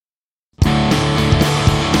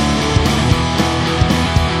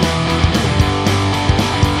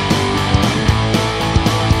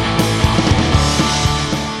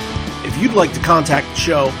you'd like to contact the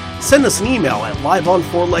show, send us an email at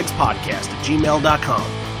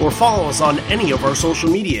liveonfourlegspodcast@gmail.com or follow us on any of our social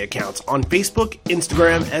media accounts on Facebook,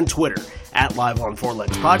 Instagram, and Twitter at Live on Four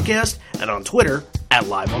Legs Podcast and on Twitter at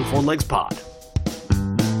Live on Four Legs Pod.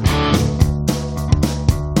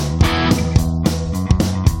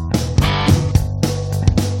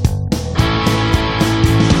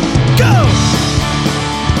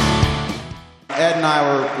 Ed and I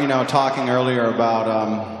were, talking earlier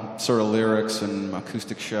about sort of lyrics and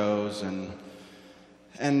acoustic shows and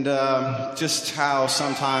just how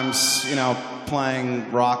sometimes,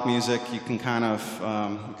 playing rock music, you can you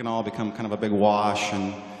can all become kind of a big wash,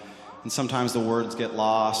 and sometimes the words get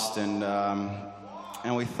lost, and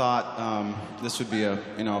we thought this would be a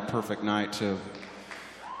perfect night to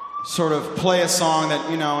sort of play a song that,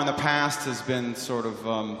 in the past has been sort of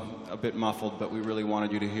a bit muffled, but we really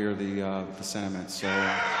wanted you to hear the sentiment. So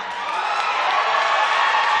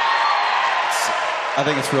I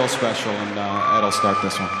think it's real special, and Ed'll start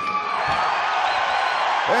this one.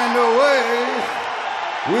 And away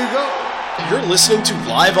we go. You're listening to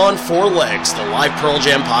Live on Four Legs, the live Pearl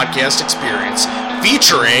Jam podcast experience,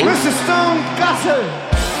 featuring Mr. Stone Gossard.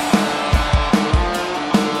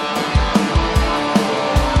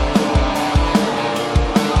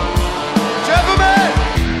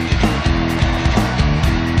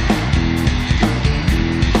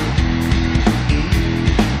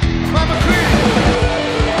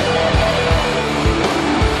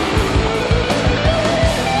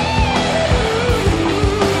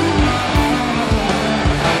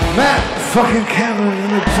 Fucking Cameron in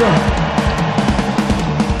the truck.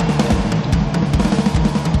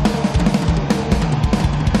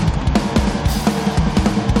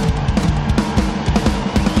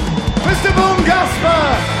 Mr. Boom Gasper.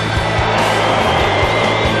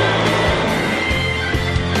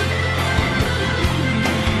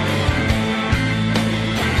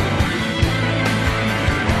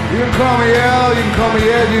 You can call me Al, you can call me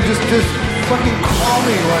Ed, you just fucking call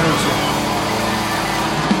me, why don't you?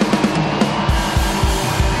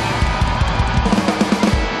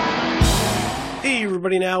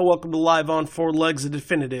 Everybody now, welcome to Live on Four Legs, a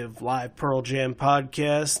definitive live Pearl Jam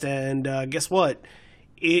podcast, and guess what?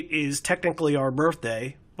 It is technically our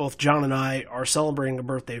birthday. Both John and I are celebrating a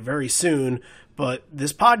birthday very soon, but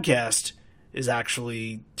this podcast is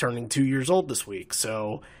actually turning 2 years old this week,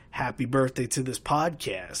 so happy birthday to this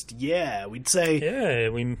podcast. Yeah, we'd say... Yeah,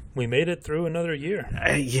 we made it through another year.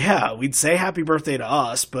 Yeah, we'd say happy birthday to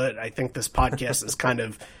us, but I think this podcast is kind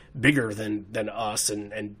of bigger than us,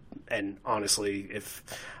 and honestly, if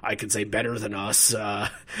I could say better than us, I'll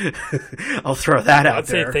throw that out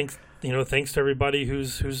there. I'd say thanks to everybody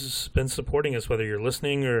who's been supporting us, whether you're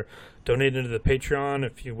listening or donating to the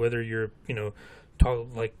Patreon, whether you're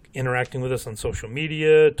interacting with us on social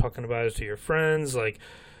media, talking about us to your friends, like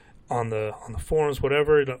on the forums,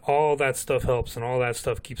 whatever. All that stuff helps, and all that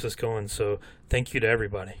stuff keeps us going. So thank you to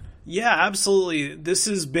everybody. Yeah, absolutely. This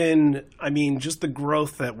has been, just the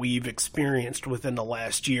growth that we've experienced within the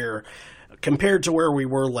last year compared to where we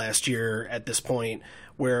were last year at this point,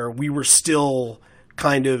 where we were still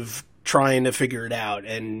kind of trying to figure it out.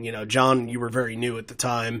 And, John, you were very new at the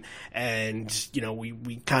time, and,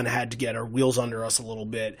 we kind of had to get our wheels under us a little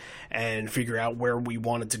bit and figure out where we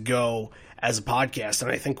wanted to go as a podcast.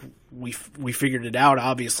 And I think we figured it out,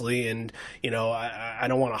 obviously. And, I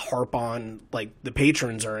don't want to harp on like the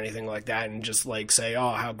patrons or anything like that and just like say,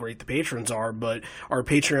 oh, how great the patrons are. But our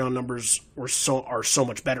Patreon numbers are so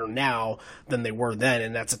much better now than they were then.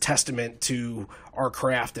 And that's a testament to our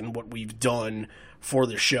craft and what we've done for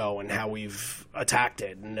the show and how we've attacked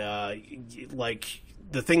it. And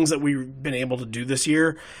the things that we've been able to do this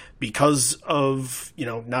year because of,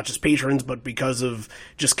 not just patrons, but because of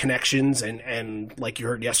just connections and like you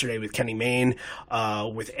heard yesterday with Kenny Mayne,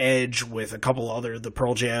 with Edge, with a couple other, the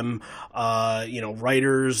Pearl Jam,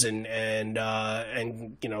 writers and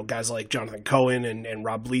guys like Jonathan Cohen and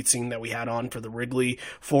Rob Bleetzing that we had on for the Wrigley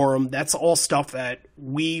Forum. That's all stuff that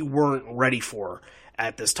we weren't ready for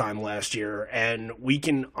at this time last year. And we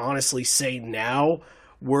can honestly say now,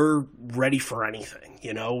 we're ready for anything.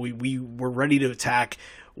 We're ready to attack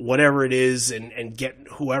whatever it is and get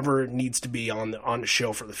whoever needs to be on the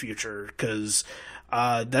show for the future, because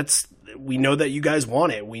we know that you guys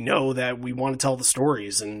want it. We know that we want to tell the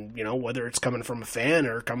stories, and whether it's coming from a fan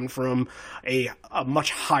or coming from a much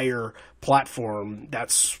higher platform,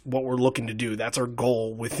 that's what we're looking to do. That's our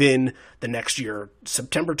goal within the next year,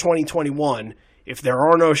 September 2021. If there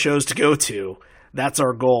are no shows to go to, that's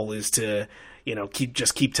our goal, is to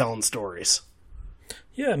keep telling stories.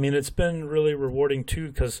 Yeah, it's been really rewarding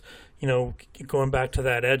too, because going back to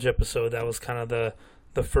that Edge episode, that was kind of the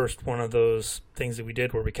the first one of those things that we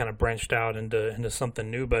did where we kind of branched out into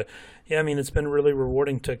something new. But yeah, I mean, it's been really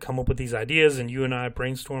rewarding to come up with these ideas, and you and I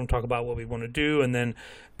brainstorm, talk about what we want to do, and then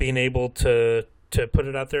being able to put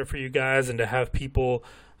it out there for you guys and to have people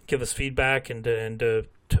give us feedback and to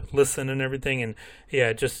listen and everything. And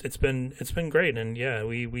yeah, it's been great. And yeah,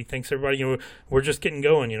 we thanks everybody. You know, we're just getting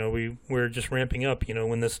going. You know, we're just ramping up. You know,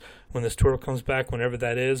 when this tour comes back, whenever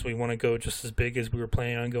that is, we want to go just as big as we were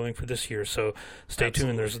planning on going for this year. So stay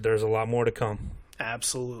tuned. There's a lot more to come.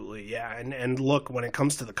 Absolutely, yeah. And look, when it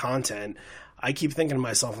comes to the content, I keep thinking to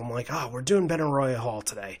myself, I'm like, we're doing Benaroya Hall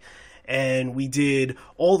today. And we did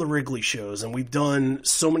all the Wrigley shows, and we've done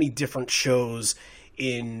so many different shows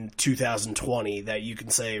in 2020 that you can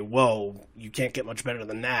say, whoa, you can't get much better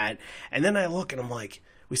than that. And then I look and I'm like,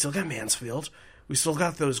 we still got Mansfield. We still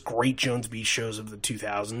got those great Jones Beach shows of the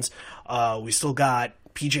 2000s. We still got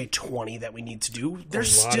PJ 20 that we need to do.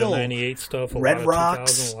 There's still a lot of 98 stuff, Red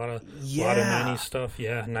Rocks, a lot of 90 stuff.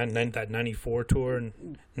 Yeah, that 94 tour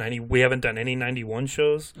and 90. We haven't done any 91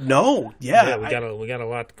 shows. No, we got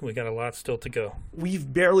a lot still to go.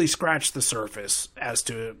 We've barely scratched the surface as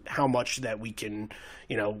to how much that we can,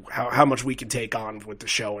 you know, how much we can take on with the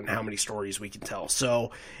show and how many stories we can tell.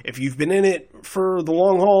 So if you've been in it for the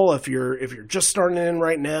long haul, if you're just starting in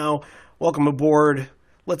right now, welcome aboard.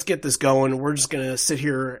 Let's get this going. We're just going to sit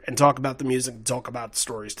here and talk about the music and talk about the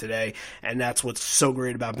stories today. And that's what's so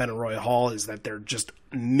great about Benaroya Hall, is that there are just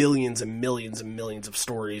millions and millions and millions of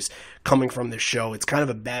stories coming from this show. It's kind of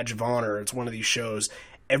a badge of honor. It's one of these shows.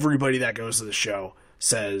 Everybody that goes to the show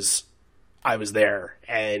says, I was there,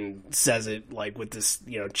 and says it like with this,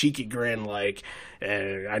 you know, cheeky grin, like,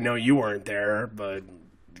 I know you weren't there, but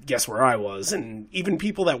guess where I was. And even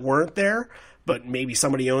people that weren't there, but maybe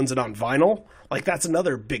somebody owns it on vinyl, like that's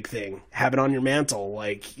another big thing. Have it on your mantle.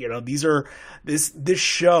 Like, you know, this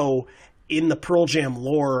show in the Pearl Jam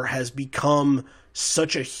lore has become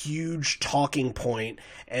such a huge talking point,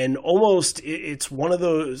 and almost it's one of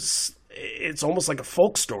those, it's almost like a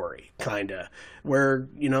folk story kind of, where,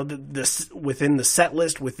 you know, this within the set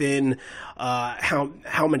list, within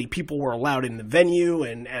how many people were allowed in the venue,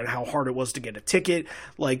 and how hard it was to get a ticket.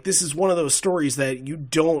 Like, this is one of those stories that you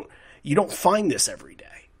don't find this every day.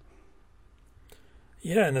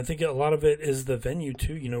 Yeah, and I think a lot of it is the venue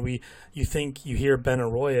too. You know, you hear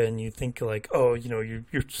Benaroya and you think like, oh, you know,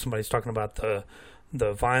 you're somebody's talking about the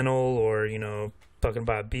vinyl, or, you know, talking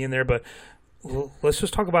about being there, but let's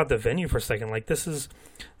just talk about the venue for a second. Like, this is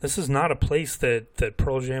not a place that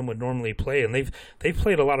Pearl Jam would normally play, and they've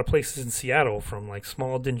played a lot of places in Seattle, from like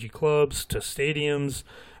small dingy clubs to stadiums,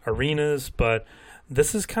 arenas, but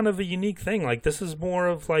this is kind of a unique thing. Like, this is more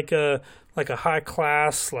of like a high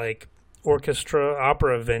class, like, orchestra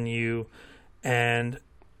opera venue, and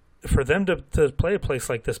for them to play a place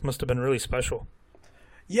like this must have been really special.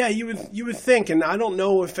 Yeah, you would think, and I don't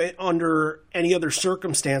know if under any other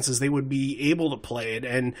circumstances they would be able to play it.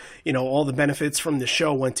 And, you know, all the benefits from the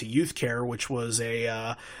show went to Youth Care, which was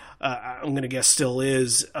I'm going to guess still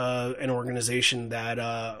is an organization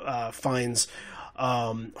that finds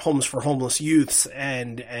homes for homeless youths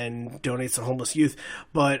and donates to homeless youth.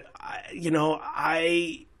 But, you know,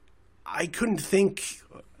 I couldn't think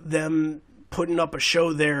them putting up a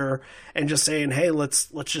show there and just saying, hey, let's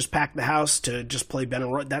just pack the house to just play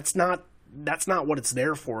Benaroya. That's not what it's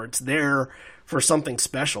there for. It's there for something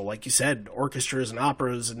special. Like you said, orchestras and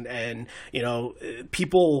operas, and you know,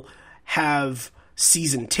 people have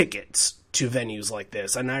season tickets to venues like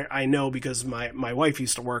this. And I know, because my wife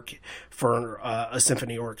used to work for a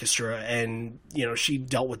symphony orchestra, and, you know, she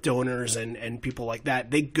dealt with donors and people like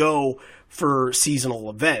that. They go for seasonal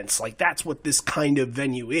events. Like, that's what this kind of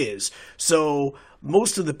venue is. So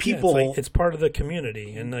most of the people, it's part of the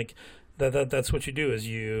community, and like that's what you do, is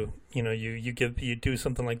you do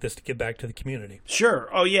something like this to give back to the community. Sure.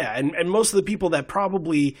 Oh yeah. And most of the people that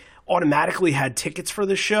probably automatically had tickets for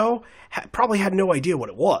this show probably had no idea what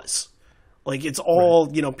it was. Like, it's all,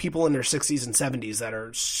 right, you know, people in their 60s and 70s that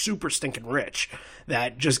are super stinking rich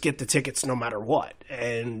that just get the tickets no matter what.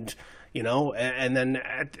 And, you know, and then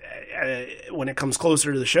when it comes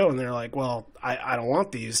closer to the show and they're like, well, I don't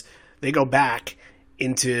want these, they go back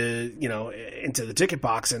into the ticket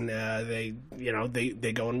box, and they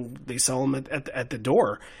go and they sell them at the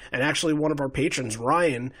door. And actually, one of our patrons,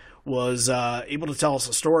 Ryan, was able to tell us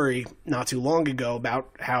a story not too long ago about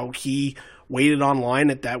how he waited online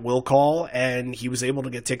at that will call, and he was able to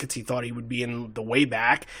get tickets. He thought he would be in the way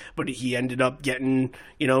back, but he ended up getting,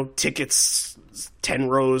 you know, tickets 10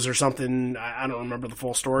 rows or something. I don't remember the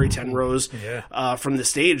full story, 10 rows from the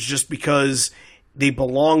stage, just because they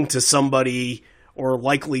belonged to somebody or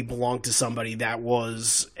likely belonged to somebody that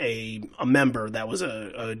was a member, that was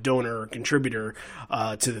a donor or contributor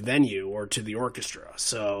to the venue or to the orchestra.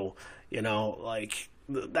 So, like,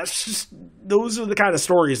 that's just, those are the kind of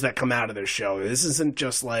stories that come out of this show. This isn't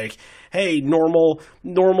just like, hey, normal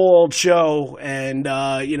old show, and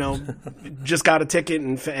just got a ticket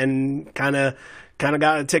and kind of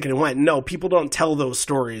got a ticket and went. No, people don't tell those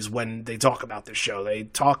stories when they talk about this show. They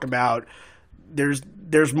talk about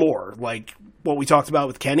there's more, like what we talked about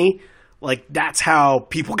with Kenny. Like, that's how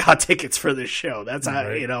people got tickets for this show. That's how,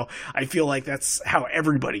 right. I feel like that's how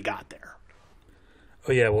everybody got there.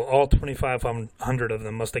 Oh, yeah, well, all 2,500 of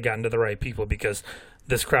them must have gotten to the right people, because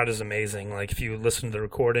this crowd is amazing. Like, if you listen to the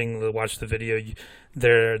recording, watch the video,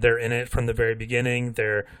 they're in it from the very beginning.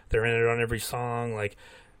 They're in it on every song. Like,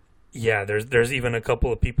 yeah, there's even a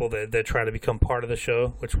couple of people that try to become part of the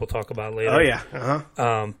show, which we'll talk about later. Oh, yeah.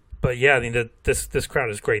 Uh-huh. But, yeah, I mean, this crowd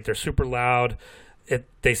is great. They're super loud.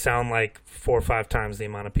 They sound like 4 or 5 times the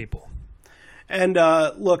amount of people. And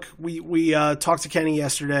look, we talked to Kenny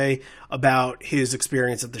yesterday about his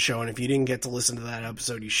experience at the show, and if you didn't get to listen to that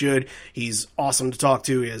episode, you should. He's awesome to talk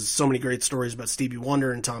to. He has so many great stories about Stevie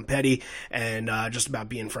Wonder and Tom Petty, and just about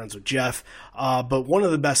being friends with Jeff. But one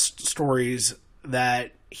of the best stories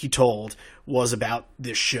that he told was about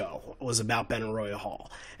this show, was about Benaroya Hall,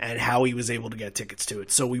 and how he was able to get tickets to it.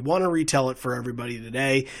 So we want to retell it for everybody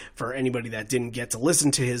today. For anybody that didn't get to listen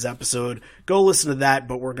to his episode, go listen to that,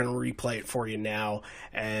 but we're going to replay it for you now,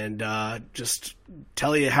 and just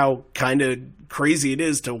tell you how kind of crazy it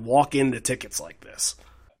is to walk into tickets like this.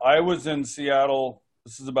 I was in Seattle,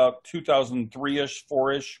 this is about 2003-ish,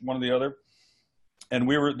 4-ish, one or the other. And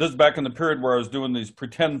this is back in the period where I was doing these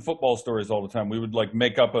pretend football stories all the time. We would like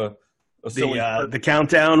make up a silly the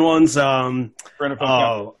countdown ones.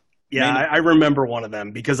 countdown. Yeah, I remember one of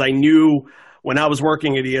them, because I knew when I was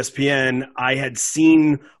working at ESPN, I had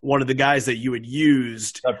seen one of the guys that you had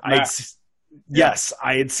used. Yes,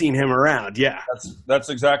 I had seen him around. Yeah, that's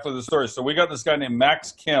exactly the story. So we got this guy named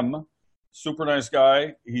Max Kim, super nice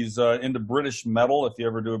guy. He's into British metal. If you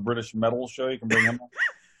ever do a British metal show, you can bring him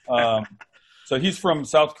on. So he's from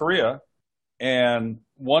South Korea, and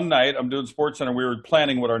one night I'm doing SportsCenter. We were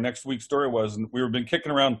planning what our next week's story was, and we were been kicking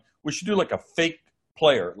around. We should do like a fake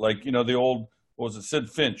player, like the old, what was it, Sid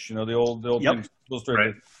Finch? The old yep. things.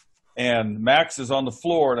 Right. And Max is on the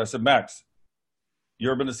floor, and I said, Max, you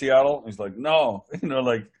ever been to Seattle? And he's like, no.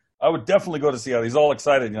 Like, I would definitely go to Seattle. He's all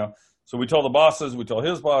excited, So we tell the bosses, we tell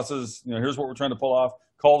his bosses, here's what we're trying to pull off.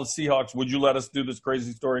 Call the Seahawks. Would you let us do this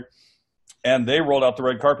crazy story? And they rolled out the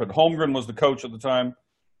red carpet. Holmgren was the coach at the time.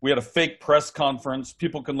 We had a fake press conference.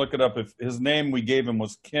 People can look it up. If his name we gave him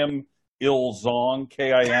was Kim Il-zong,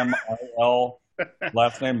 Kimil,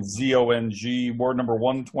 last name Zong, ward number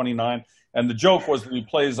 129. And the joke was that he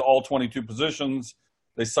plays all 22 positions.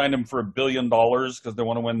 They signed him for $1 billion because they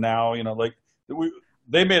want to win now.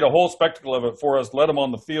 They made a whole spectacle of it for us, let him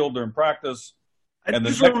on the field during practice. I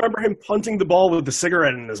just remember him punting the ball with the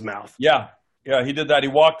cigarette in his mouth. Yeah, he did that. He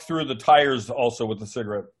walked through the tires also with the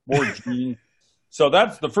cigarette. So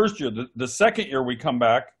that's the first year. The second year we come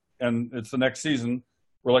back, and it's the next season.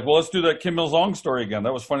 We're like, well, let's do that Kim Il-zong story again.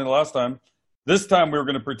 That was funny the last time. This time we were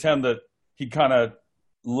going to pretend that he kind of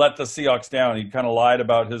let the Seahawks down. He kind of lied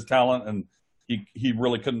about his talent, and he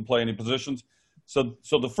really couldn't play any positions. So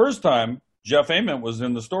the first time, Jeff Ament was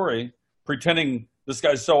in the story pretending this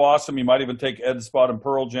guy's so awesome he might even take Ed's spot in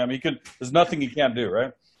Pearl Jam. There's nothing he can't do,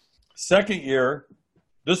 right? Second year,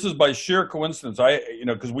 this is by sheer coincidence.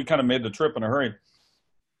 Because we kind of made the trip in a hurry.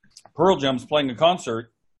 Pearl Jam's playing a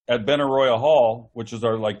concert at Benaroya Hall, which is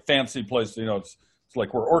our like fancy place. It's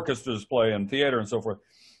like where orchestras play and theater and so forth.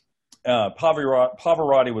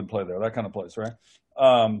 Pavarotti would play there, that kind of place, right?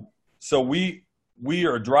 So we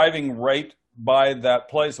are driving right by that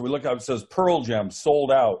place. So we look up, it says Pearl Jam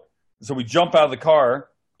sold out. So we jump out of the car.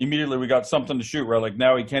 Immediately we got something to shoot, right? Like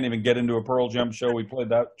now he can't even get into a Pearl Jam show. We played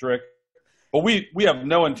that trick. But we have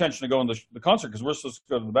no intention to go in the concert because we're supposed to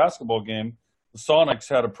go to the basketball game. The Sonics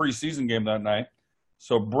had a preseason game that night.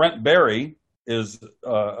 So Brent Barry is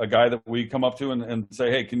a guy that we come up to and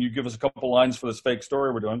say, hey, can you give us a couple lines for this fake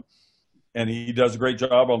story we're doing? And he does a great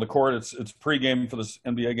job on the court. It's pregame for this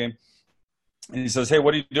NBA game. And he says, hey,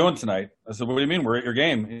 what are you doing tonight? I said, what do you mean? We're at your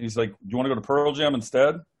game. And he's like, do you want to go to Pearl Jam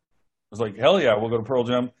instead? I was like, hell yeah, we'll go to Pearl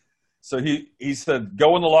Jam. So he said,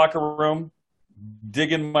 go in the locker room,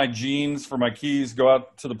 dig in my jeans for my keys, go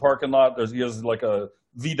out to the parking lot. He has like a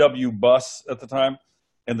VW bus at the time.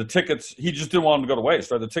 And the tickets, he just didn't want them to go to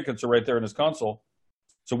waste, right? The tickets are right there in his console.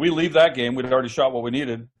 So we leave that game. We'd already shot what we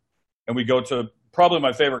needed. And we go to probably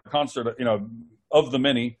my favorite concert, of the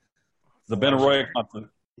many, the Benaroya concert.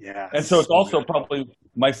 Yeah. And so it's also good. probably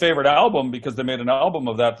my favorite album because they made an album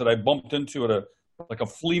of that I bumped into at a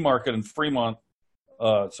flea market in Fremont.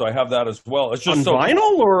 So I have that as well. It's just on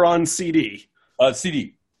vinyl or on CD?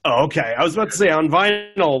 CD. Oh, okay. I was about to say on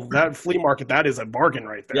vinyl, that flea market, that is a bargain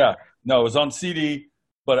right there. Yeah. No, it was on CD,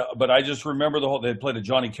 but I just remember they played a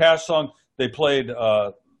Johnny Cash song. They played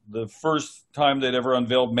the first time they'd ever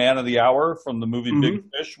unveiled Man of the Hour from the movie Big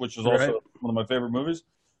Fish, which is also one of my favorite movies.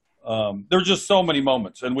 There were just so many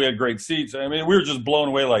moments, and we had great seats. I mean, we were just blown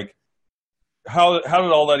away. Like, how did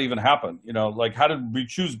all that even happen? You know, like, how did we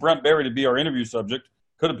choose Brent Barry to be our interview subject?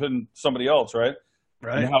 Could have been somebody else, right?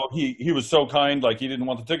 Right. And how he was so kind, like he didn't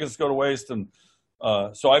want the tickets to go to waste, and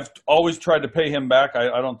so I've always tried to pay him back.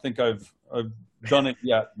 I don't think I've done it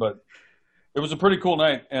yet, but it was a pretty cool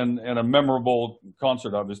night and a memorable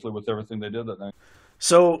concert, obviously, with everything they did that night.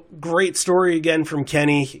 So great story again from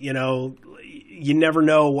Kenny. You know, you never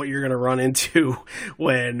know what you're going to run into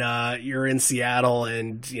when you're in Seattle,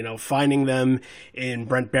 and you know, finding them in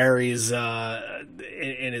Brent Barry's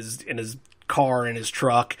in his car, in his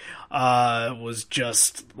truck, was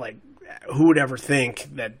just like, who would ever think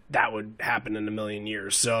that would happen in a million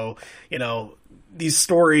years? So, you know, these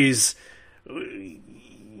stories,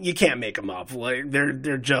 you can't make them up. Like,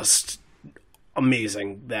 they're just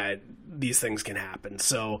amazing that these things can happen.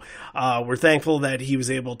 So we're thankful that he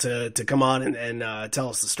was able to come on and tell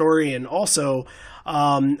us the story. And also,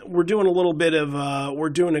 we're doing a little bit of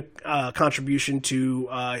a contribution to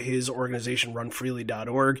his organization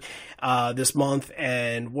runfreely.org this month.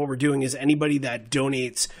 And what we're doing is anybody that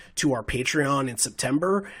donates to our Patreon in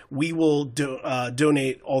September, we will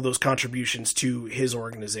donate all those contributions to his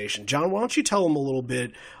organization. John, why don't you tell him a little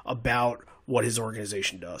bit about what his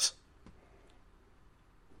organization does?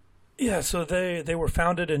 Yeah, so they were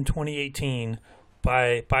founded in 2018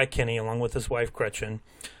 by Kenny along with his wife Gretchen.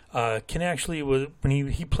 Kenny actually was, when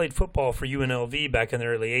he played football for UNLV back in the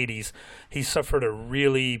early 80s, he suffered a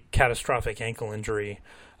really catastrophic ankle injury.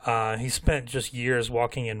 He spent just years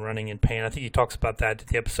walking and running in pain. I think he talks about that in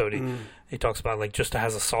the episode. He talks about, like, just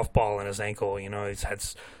has a softball in his ankle. You know, he's had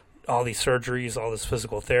all these surgeries, all this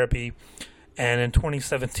physical therapy. And in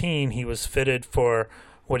 2017, he was fitted for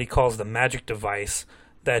what he calls the magic device,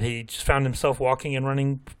 that he just found himself walking and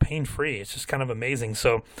running pain-free. It's just kind of amazing.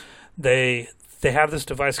 So they have this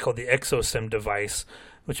device called the ExoSim device,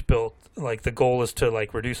 which the goal is to,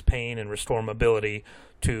 like, reduce pain and restore mobility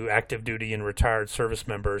to active duty and retired service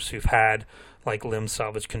members who've had, like, limb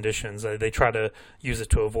salvage conditions. They try to use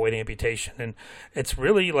it to avoid amputation. And it's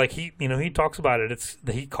really, like, he talks about it.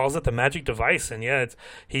 He calls it the magic device. And yeah,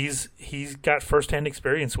 he's got firsthand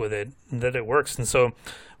experience with it and that it works. And so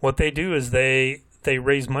what they do is they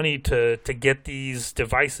raise money to get these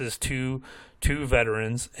devices to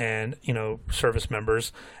veterans and, you know, service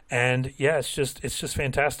members. And yeah, it's just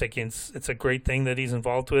fantastic. It's a great thing that he's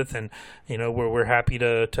involved with, and, you know, we're happy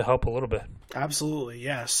to help a little bit. Absolutely,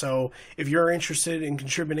 yeah. So if you're interested in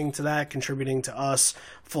contributing to that, contributing to us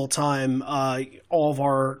full time, all of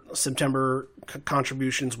our September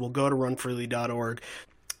contributions will go to runfreely.org.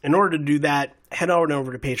 In order to do that, head on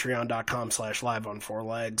over to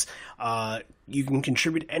patreon.com/liveon4legs. You can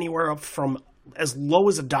contribute anywhere up from as low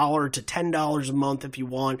as $1 to $10 a month if you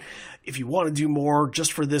want. If you want to do more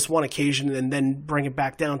just for this one occasion and then bring it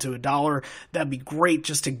back down to $1, that'd be great,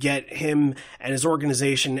 just to get him and his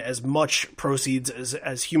organization as much proceeds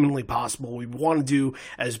as humanly possible. We want to do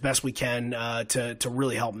as best we can to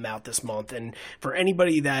really help him out this month. And for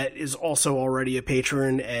anybody that is also already a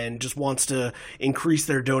patron and just wants to increase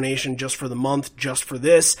their donation just for the month, just for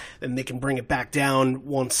this, then they can bring it back down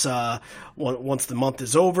once the month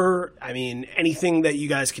is over. I mean, anything that you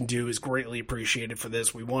guys can do is greatly appreciated for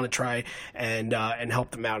this. We want to try and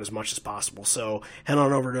help them out as much as possible. So head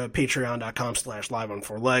on over to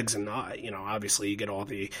patreon.com/liveon4legs, and you know, obviously you get all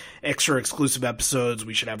the extra exclusive episodes.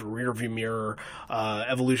 We should have a rear view mirror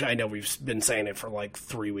evolution. I know we've been saying it for like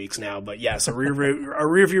 3 weeks now, but yes, a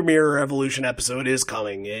rear view mirror evolution episode is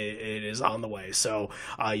coming. It is on the way. So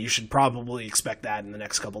you should probably expect that in the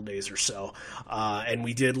next couple days or so. And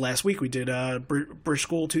we did last week. We did British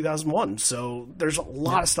School 2001. So there's a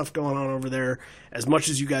lot of stuff going on over there. As much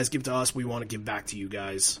as you guys give to us, we want to give back to you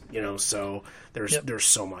guys, you know, so there's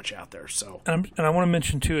so much out there. So and I want to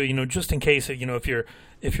mention too, you know, just in case, you know, if you're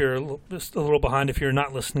just a little behind, if you're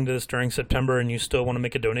not listening to this during September and you still want to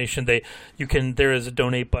make a donation, there is a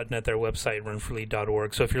donate button at their website,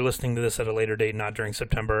 runfreely.org. So if you're listening to this at a later date, not during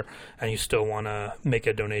September, and you still want to make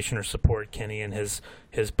a donation or support Kenny and his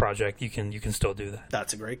project, you can still do that.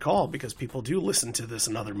 That's a great call, because people do listen to this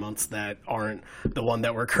in other months that aren't the one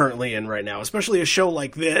that we're currently in right now, especially a show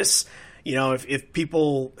like this. you know, if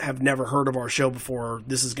people have never heard of our show before,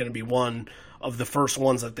 this is going to be one of the first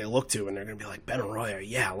ones that they look to, and they're going to be like, Benaroya,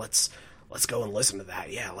 yeah, let's go and listen to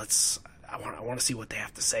that. Yeah, I want to see what they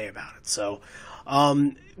have to say about it. So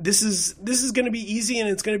this is going to be easy, and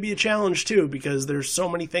it's going to be a challenge too, because there's so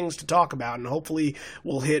many things to talk about, and hopefully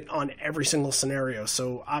we'll hit on every single scenario.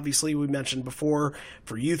 So obviously, we mentioned before,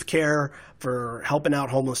 for youth care, for helping out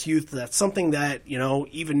homeless youth, that's something that, you know,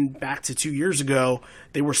 even back to 2 years ago,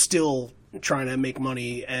 they were still trying to make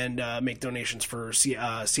money and make donations for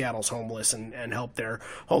Seattle's homeless and help their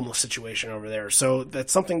homeless situation over there. So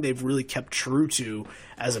that's something they've really kept true to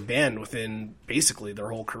as a band within basically their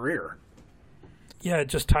whole career. Yeah, it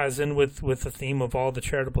just ties in with the theme of all the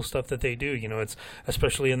charitable stuff that they do. You know, it's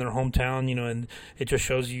especially in their hometown, you know, and it just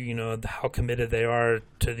shows you, you know, how committed they are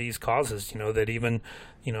to these causes, you know, that even,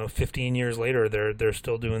 you know, 15 years later, they're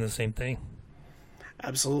still doing the same thing.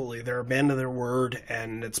 Absolutely. They're a band of their word,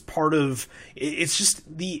 and it's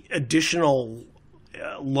just the additional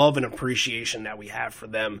love and appreciation that we have for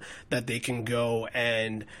them, that they can go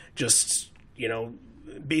and just, you know,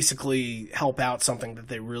 basically help out something that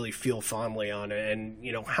they really feel fondly on. And,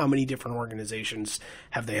 you know, how many different organizations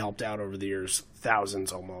have they helped out over the years?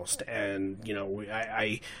 Thousands almost. And, you know,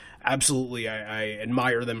 I absolutely, I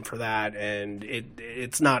admire them for that, and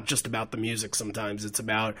it's not just about the music sometimes, it's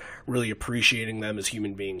about really appreciating them as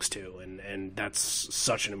human beings too, and that's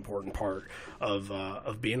such an important part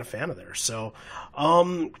of being a fan of theirs. So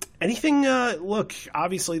anything, look,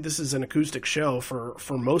 obviously this is an acoustic show for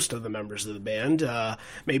most of the members of the band,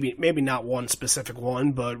 maybe not one specific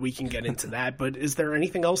one, but we can get into that. But is there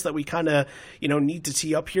anything else that we kind of, you know, need to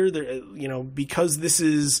tee up here, there, you know, because this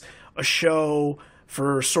is a show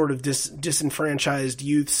for sort of disenfranchised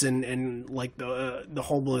youths and like the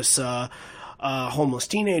homeless homeless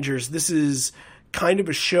teenagers. This is kind of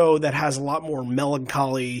a show that has a lot more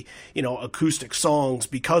melancholy, you know, acoustic songs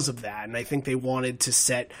because of that, and I think they wanted to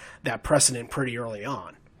set that precedent pretty early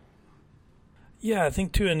on. Yeah, I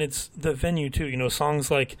think too, and it's the venue too. You know, songs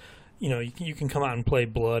like, you know, you can come out and play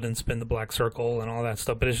Blood and Spin the Black Circle and all that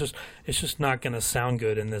stuff, but it's just not going to sound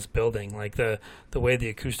good in this building. Like the way the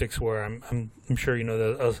acoustics were, I'm sure, you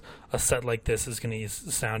know, a set like this is going to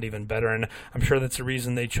sound even better, and I'm sure that's the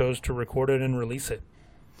reason they chose to record it and release it.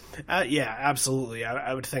 Yeah, absolutely.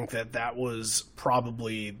 I would think that was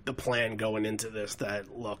probably the plan going into this,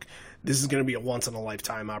 that, look, this is going to be a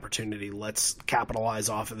once-in-a-lifetime opportunity. Let's capitalize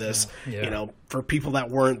off of this. Yeah. You know, for people that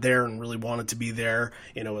weren't there and really wanted to be there,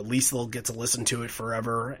 you know, at least they'll get to listen to it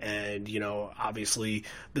forever. And, you know, obviously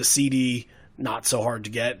the CD, not so hard to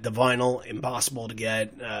get. The vinyl, impossible to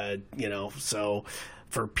get. You know, so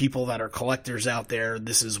for people that are collectors out there,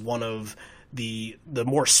 this is one of the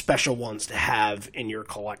more special ones to have in your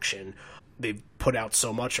collection. They've put out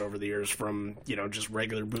so much over the years, from, you know, just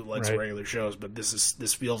regular bootlegs and regular shows, but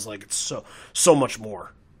this feels like it's so much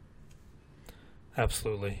more.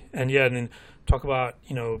 Absolutely. And yeah, and then talk about,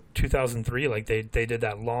 you know, 2003, like they did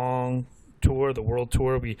that long tour, the world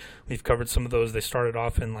tour. We've covered some of those. They started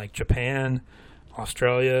off in like Japan,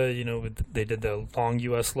 Australia, you know, they did the long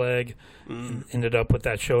U.S. leg, and ended up with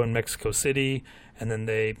that show in Mexico City, and then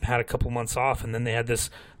they had a couple months off, and then they had this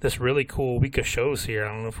really cool week of shows here. I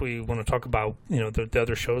don't know if we want to talk about, you know, the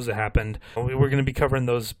other shows that happened. We're going to be covering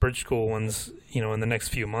those Bridge School ones, you know, in the next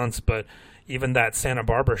few months, but even that Santa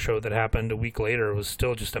Barbara show that happened a week later was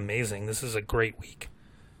still just amazing. This is a great week.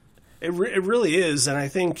 It really is, and I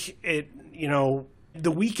think it, you know,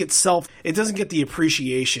 the week itself, it doesn't get the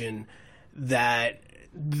appreciation that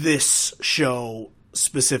this show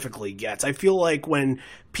specifically gets. I feel like when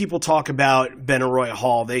people talk about Benaroya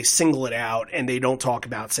Hall, they single it out and they don't talk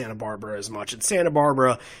about Santa Barbara as much. And Santa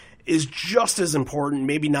Barbara is just as important,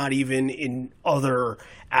 maybe not even in other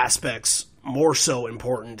aspects, more so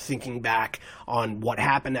important, thinking back on what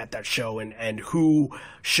happened at that show and who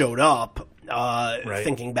showed up.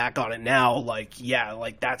 Thinking back on it now, like, yeah,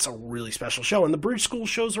 like that's a really special show. And the Bridge School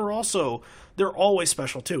shows are also, they're always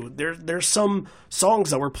special too. There's some songs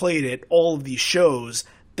that were played at all of these shows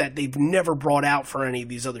that they've never brought out for any of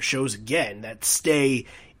these other shows again, that stay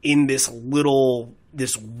in this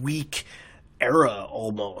weak era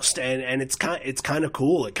almost, and it's kind of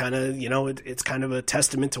cool. It kind of, you know, it's kind of a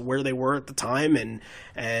testament to where they were at the time,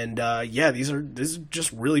 and yeah, these are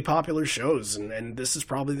just really popular shows, and this is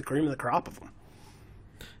probably the cream of the crop of them.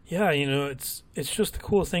 Yeah, you know, it's just the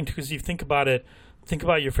coolest thing, because you think about it. Think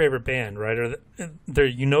about your favorite band, right? Or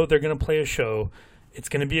you know, they're going to play a show. It's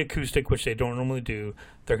going to be acoustic, which they don't normally do.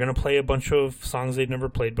 They're going to play a bunch of songs they've never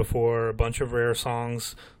played before, a bunch of rare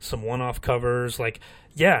songs, some one-off covers. Like,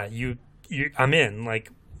 yeah, I'm in.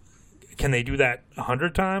 Like, can they do that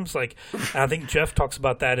 100 times? Like, I think Jeff talks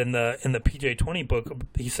about that in the PJ20 book.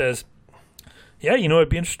 He says, yeah, it'd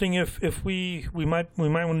be interesting if we might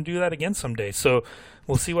want to do that again someday. So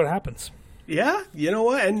we'll see what happens. Yeah, you know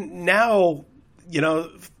what? And now,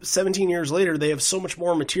 17 years later, they have so much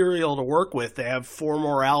more material to work with. They have 4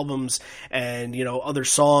 more albums and, other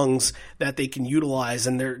songs that they can utilize.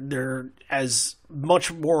 And they're as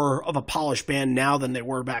much more of a polished band now than they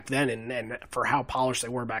were back then. And for how polished they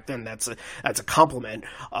were back then, that's a compliment.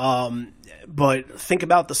 But think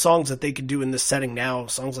about the songs that they could do in this setting now.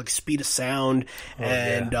 Songs like Speed of Sound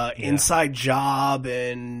Inside Job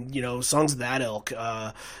and, songs of that ilk.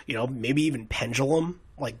 Maybe even Pendulum.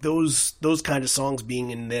 Like those kind of songs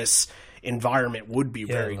being in this environment would be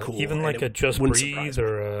very cool. Even like a Just Breathe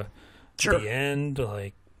or a The End,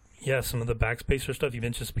 some of the Backspacer stuff. You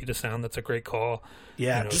mentioned Speed of Sound, that's a great call.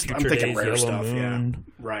 Yeah, Future I'm thinking Days, rare Yellow stuff. Moon.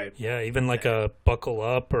 Yeah, right. Yeah, even like a Buckle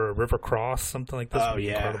Up or a River Cross, something like this would be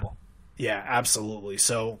incredible. Yeah, absolutely.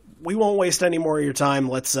 So we won't waste any more of your time.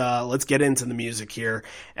 Let's get into the music here.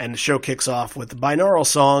 And the show kicks off with the Binaural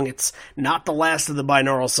song. It's not the last of the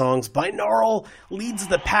Binaural songs. Binaural leads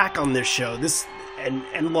the pack on this show.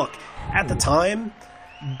 And look, at the time,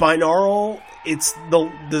 Binaural, it's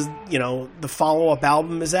the follow-up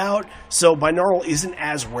album is out, so Binaural isn't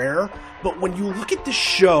as rare. But when you look at the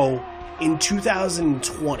show in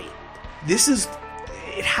 2020,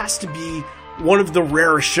 it has to be one of the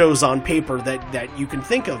rarest shows on paper that you can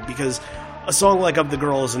think of, because a song like Of the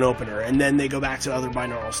Girl is an opener, and then they go back to other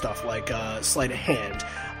Binaural stuff like Sleight of Hand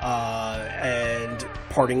and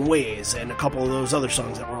Parting Ways and a couple of those other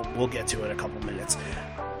songs that we'll get to in a couple minutes.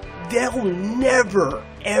 They'll never,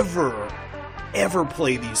 ever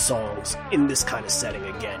play these songs in this kind of setting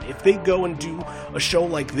again. If they go and do a show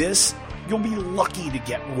like this, you'll be lucky to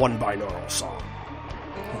get one Binaural song.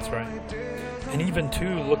 That's right. And even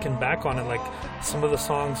too, looking back on it, like some of the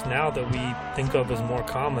songs now that we think of as more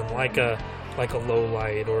common, like a Low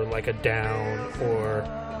Light or like a Down or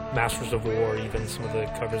Masters of War, even some of the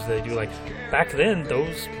covers they do, like back then,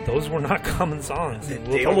 those were not common songs.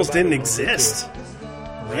 They almost didn't exist.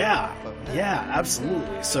 Right. Yeah,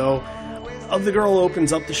 absolutely. So, Of the Girl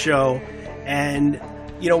opens up the show, and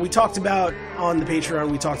we talked about on the Patreon,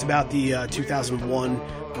 we talked about the 2001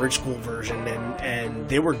 Bridge School version, and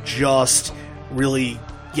they were just really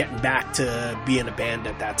getting back to being a band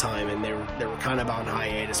at that time, and they were kind of on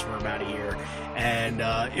hiatus for about a year, and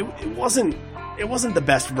it wasn't the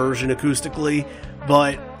best version acoustically,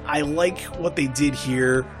 but I like what they did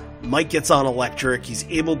here. Mike gets on electric, he's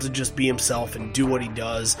able to just be himself and do what he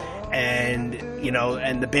does, and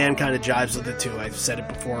and the band kind of jives with it too. I've said it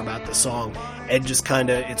before about the song. Ed just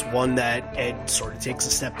it's one that Ed sort of takes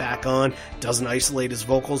a step back on, doesn't isolate his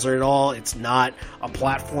vocals at all. It's not a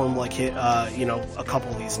platform like a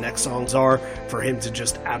couple of these next songs are, for him to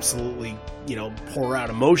just absolutely pour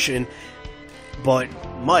out emotion. But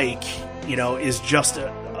Mike is just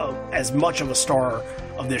as much of a star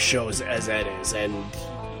of this show as Ed is, and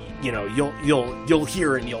you'll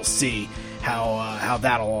hear and you'll see how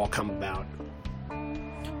that'll all come about.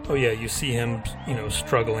 Oh yeah, you see him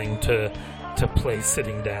struggling to play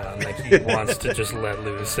sitting down, like he wants to just let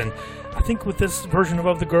loose. And I think with this version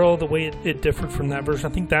of the Girl, the way it differed from that version,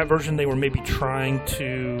 I think that version they were maybe trying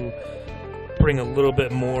to bring a little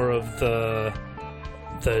bit more of the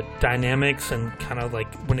dynamics, and kind of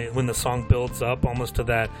like when the song builds up almost to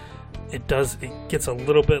that, it gets a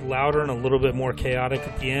little bit louder and a little bit more chaotic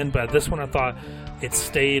at the end. But this one, I thought it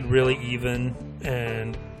stayed really even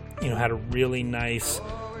and had a really nice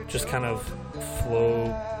just kind of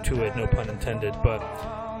flow to it, no pun intended. But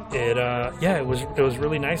it was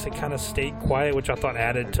really nice. It kind of stayed quiet, which I thought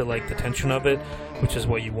added to like the tension of it, which is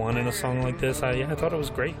what you want in a song like this. I thought it was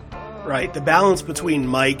great. Right, the balance between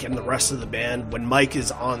Mike and the rest of the band, when Mike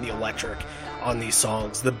is on the electric on these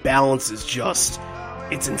songs, the balance is just,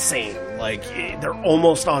 it's insane. Like, they're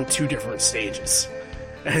almost on two different stages.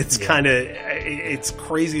 It's it's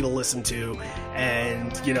crazy to listen to,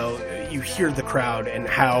 and you hear the crowd and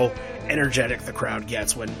how energetic the crowd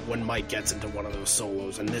gets when Mike gets into one of those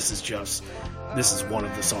solos, and this is one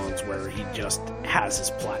of the songs where he just has his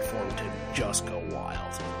platform to just go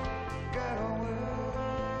wild.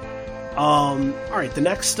 All right, the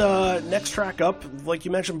next track up, like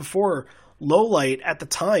you mentioned before, Low Light. At the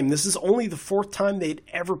time, this is only the fourth time they'd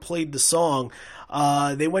ever played the song.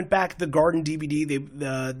 They went back to the Garden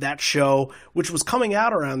DVD, that show, which was coming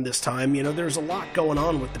out around this time. There's a lot going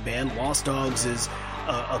on with the band. Lost Dogs is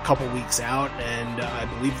a couple weeks out, and I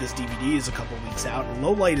believe this DVD is a couple weeks out. And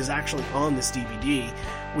Low Light is actually on this DVD,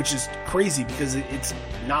 which is crazy because it's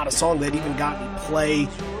not a song that even got me play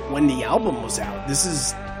when the album was out. This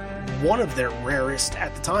is one of their rarest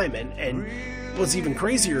at the time. And what's even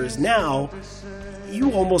crazier is now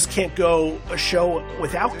you almost can't go a show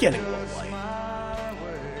without getting Low Light.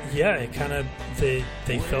 Yeah, it kind of they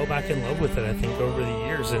fell back in love with it, I think, over the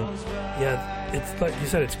years. And yeah, it's like you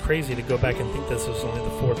said, it's crazy to go back and think this was only the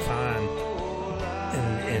fourth time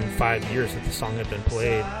in 5 years that the song had been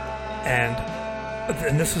played. And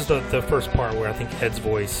this is the first part where I think Ed's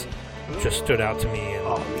voice just stood out to me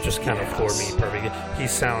and just kind of floored me perfect. He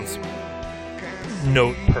sounds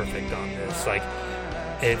note perfect on this. Like,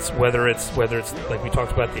 it's whether it's like we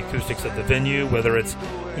talked about, the acoustics of the venue, whether it's,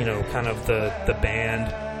 you know, kind of the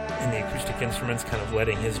band and the acoustic instruments kind of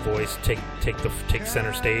letting his voice take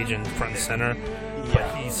center stage and front and center.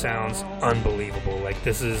 But he sounds unbelievable. Like,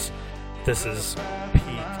 this is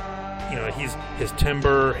peak. You know, his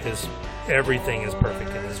timbre, his everything is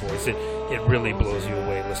perfect in his voice. It really blows you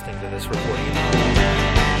away listening to this recording.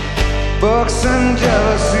 Books and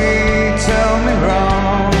jealousy tell me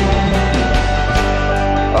wrong.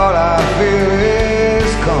 All I feel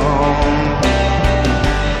is calm.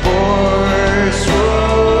 Voice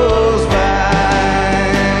rolls by,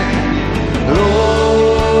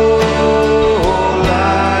 low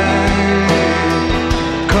light,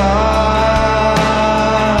 clock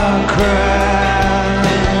cries,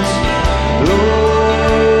 low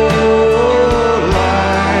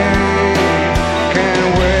light, can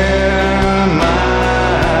wear my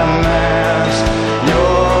mask,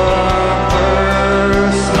 your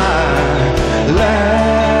first, my last.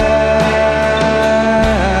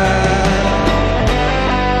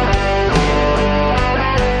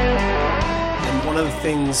 And one of the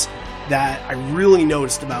things that I really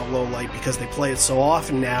noticed about Low Light, because they play it so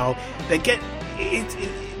often now, they get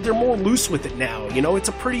they're more loose with it now. You know, it's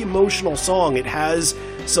a pretty emotional song. It has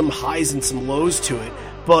some highs and some lows to it,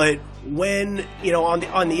 but when, you know,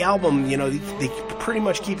 on the album, you know, they pretty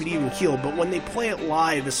much keep it even keeled. But when they play it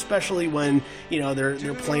live, especially when, you know,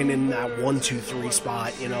 they're playing in that 1, 2, 3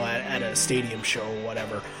 spot, you know, at a stadium show or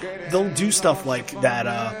whatever, they'll do stuff like that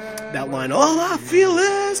line, all I feel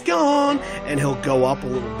is gone, and he'll go up a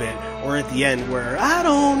little bit, or at the end where I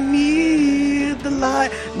don't need the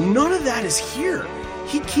light. None of that is here.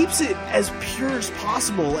 He keeps it as pure as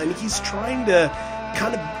possible, and he's trying to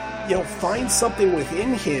kind of, you know, find something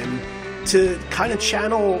within him to kind of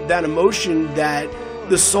channel that emotion that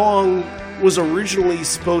the song was originally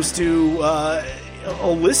supposed to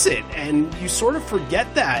elicit. And you sort of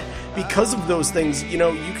forget that because of those things. You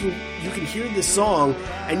know, you can hear this song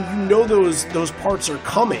and you know those parts are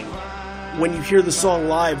coming when you hear the song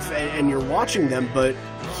live and you're watching them, but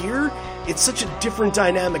here it's such a different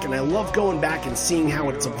dynamic, and I love going back and seeing how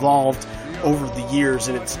it's evolved over the years,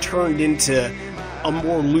 and it's turned into a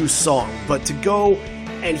more loose song. But to go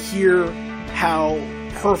and hear how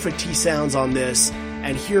perfect he sounds on this,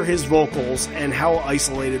 and hear his vocals and how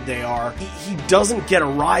isolated they are, he doesn't get a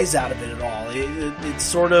rise out of it at all. It's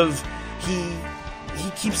sort of, he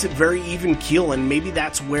keeps it very even keel, and maybe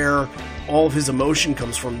that's where all of his emotion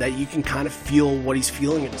comes from, that you can kind of feel what he's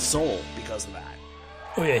feeling in his soul because of that.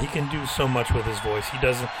 Oh yeah, he can do so much with his voice. He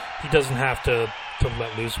doesn't have to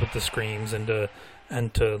let loose with the screams and to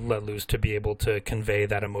let loose to be able to convey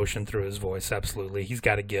that emotion through his voice. Absolutely. He's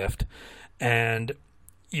got a gift. And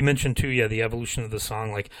you mentioned too, yeah, the evolution of the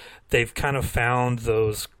song. Like, they've kind of found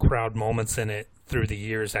those crowd moments in it through the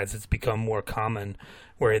years as it's become more common,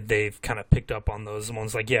 where they've kind of picked up on those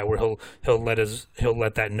ones, like, yeah, where he'll let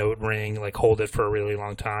that note ring, like hold it for a really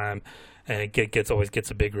long time, and it always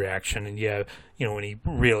gets a big reaction. And yeah, you know, when he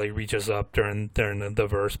really reaches up during the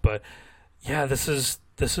verse. But yeah, this is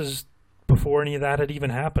before any of that had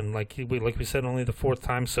even happened. Like we said, only the fourth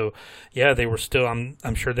time. So yeah, they were still.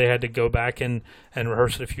 I'm sure they had to go back and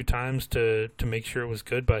rehearse it a few times to make sure it was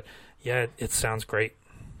good. But yeah, it sounds great.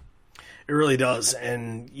 It really does.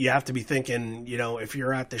 And you have to be thinking, you know, if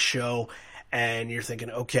you're at the show and you're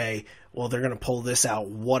thinking, okay, well, they're going to pull this out,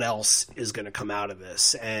 what else is going to come out of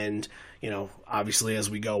this? And, you know, obviously as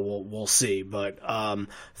we go, we'll see. But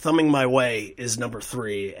Thumbing My Way is number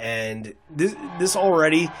 3. And this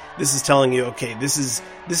is telling you, okay, this is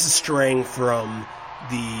straying from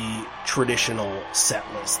the traditional set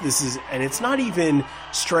list. And it's not even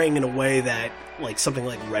straying in a way that like something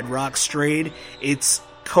like Red Rock strayed. It's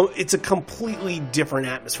a completely different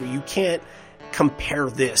atmosphere. You can't compare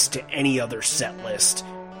this to any other set list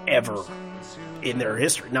ever in their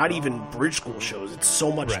history. Not even Bridge School shows. It's so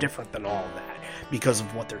much different than all of that because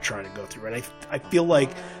of what they're trying to go through. And I feel like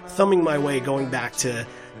Thumbing My Way, going back to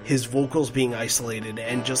his vocals being isolated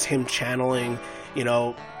and just him channeling, you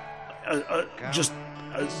know, just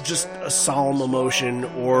a solemn emotion,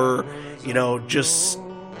 or, you know, just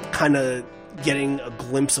kind of getting a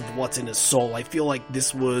glimpse of what's in his soul. I feel like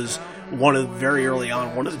this was one of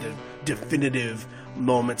the definitive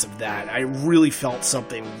moments of that. I really felt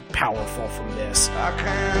something powerful from this. I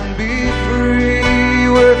can be free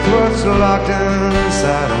with what's locked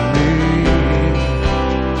inside of me.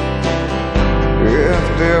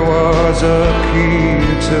 If there was a key,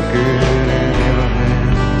 you took it in your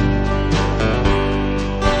hand.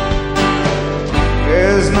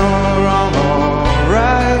 There's no wrong or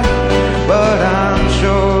right, but I'm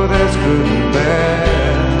sure there's good and bad.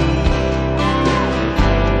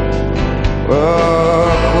 Oh,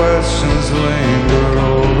 questions linger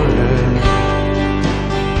overhead.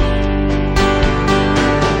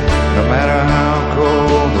 No matter how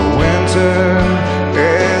cold the winter,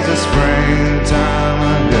 there's a springtime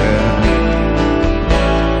ahead.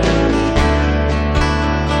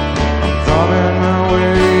 I'm thumbing my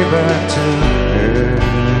way back to heaven.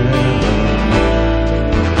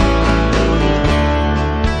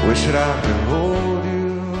 Wish that I could hold you.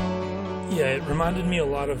 Yeah, it reminded me a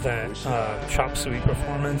lot of that Chop Suey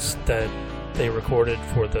performance that they recorded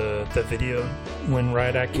for the video when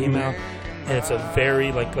Riot Act came out. And it's a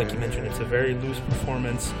very, like you mentioned, it's a very loose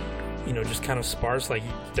performance, you know, just kind of sparse, like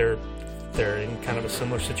they're in kind of a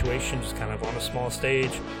similar situation, just kind of on a small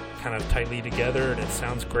stage, kind of tightly together, and it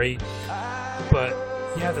sounds great. But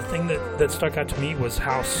yeah, the thing that stuck out to me was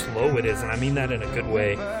how slow it is, and I mean that in a good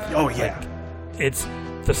way. Oh yeah. Like, it's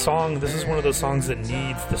the song, this is one of those songs that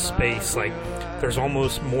needs the space. Like, there's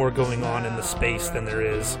almost more going on in the space than there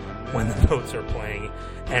is when the notes are playing.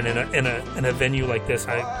 And in a venue like this,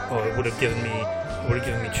 it would have given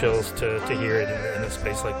me chills to hear it in a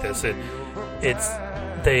space like this.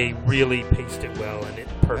 They really paced it well and it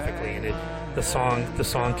perfectly, and the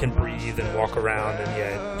song can breathe and walk around, and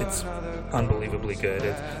yeah, it's unbelievably good.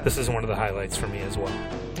 This is one of the highlights for me as well.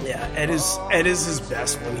 Yeah, Ed is his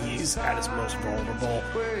best when he's at his most vulnerable,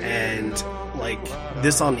 and like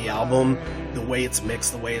this on the album, the way it's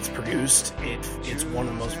mixed, the way it's produced, it's one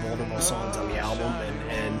of the most vulnerable songs on the album,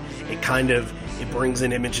 and it brings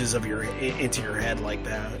in images of into your head, like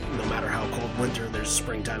that. No matter how cold winter, there's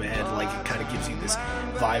springtime ahead. Like, it kind of gives you this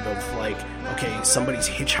vibe of like, okay, somebody's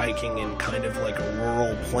hitchhiking in kind of like a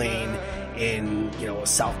rural plain in, you know, a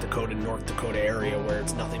South Dakota, North Dakota area where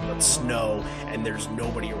it's nothing but snow and there's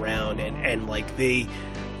nobody around, and like they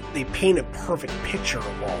paint a perfect picture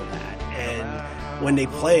of all that. And when they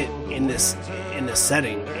play it in this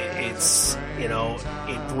setting, it's, you know,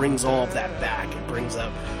 it brings all of that back. It brings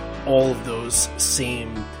up all of those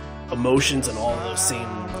same emotions and all of those same,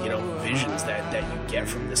 you know, visions that you get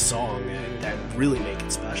from this song, and that really make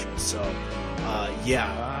it special. So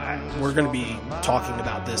we're going to be talking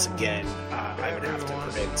about this again. I would have to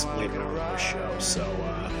predict later on in the show, so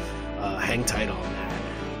hang tight on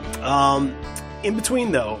that. In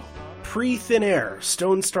between, though, pre-Thin Air,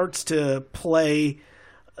 Stone starts to play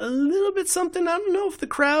a little bit something. I don't know if the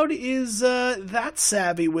crowd is that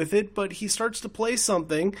savvy with it, but he starts to play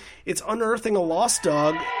something. It's Unearthing a Lost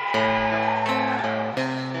Dog.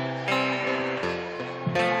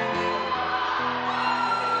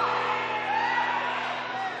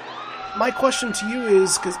 My question to you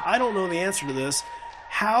is, because I don't know the answer to this,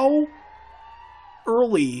 how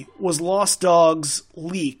early was Lost Dogs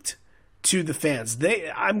leaked to the fans?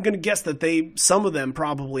 I'm going to guess that some of them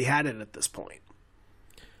probably had it at this point.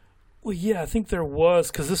 Well, yeah, I think there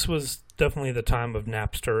was, because this was definitely the time of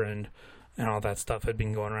Napster and all that stuff had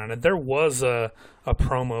been going around. And there was a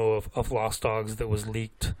promo of Lost Dogs that was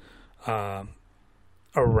leaked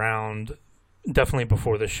around, definitely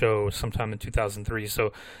before the show, sometime in 2003.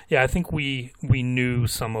 So, yeah, I think we knew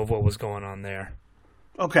some of what was going on there.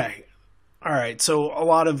 Okay. All right. So a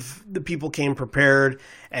lot of the people came prepared,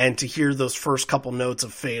 and to hear those first couple notes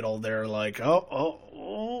of Fatal, they're like,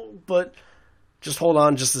 oh, but just hold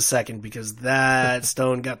on just a second, because that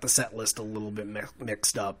Stone got the set list a little bit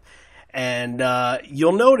mixed up. And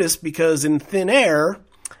you'll notice, because in Thin Air,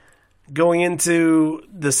 going into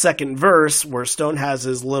the second verse, where Stone has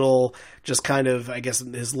his little, just kind of, I guess,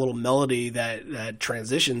 his little melody that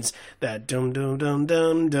transitions, that dum dum dum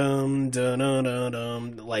dum dum dum dum dum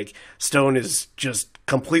dum, like Stone is just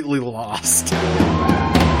completely lost.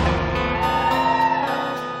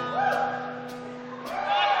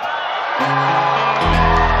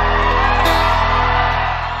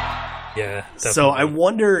 Yeah, definitely. So I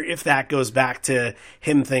wonder if that goes back to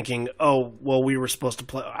him thinking, oh, well, we were supposed to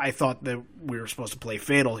play, I thought that we were supposed to play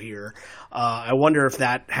Fatal here. I wonder if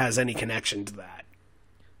that has any connection to that.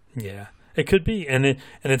 Yeah, it could be. And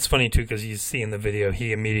it's funny, too, because you see in the video,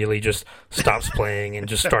 he immediately just stops playing and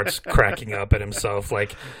just starts cracking up at himself.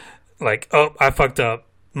 Like, oh, I fucked up.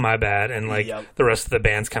 my bad, and like Yep. the rest of the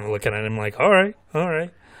band's kind of looking at him like, all right.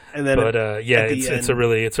 And then But yeah, at the it's end-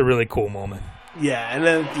 a really cool moment. Yeah, and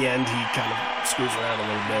then at the end, he kind of screws around a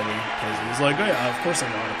little bit and he plays it. He's like, "Oh yeah, of course I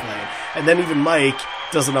know how to play it." And then even Mike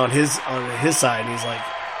does it on his side, and he's like,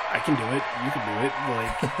 "I can do it. You can do it."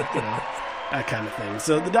 Like, you know, that kind of thing.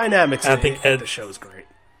 So the dynamics I think at the show is great.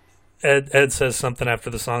 Ed says something after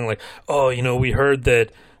the song like, "Oh, you know, we heard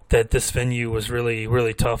that this venue was really,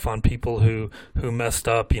 really tough on people who messed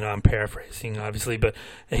up." You know, I'm paraphrasing, obviously, but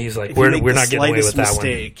he's like, If you "We're make we're the not getting away with slightest that one."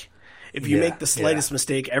 mistake, if you Yeah, make the slightest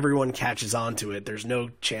mistake, everyone catches on to it. There's no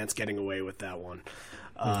chance getting away with that one.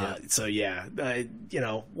 So yeah, you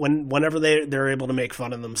know, whenever they're able to make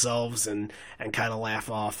fun of themselves and kind of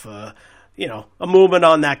laugh off, you know, a movement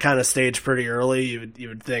on that kind of stage pretty early, you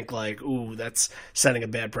would think like, ooh, that's setting a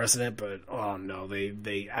bad precedent. But oh no,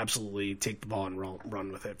 they absolutely take the ball and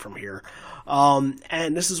run with it from here.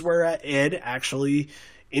 And this is where Ed actually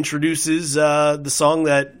introduces the song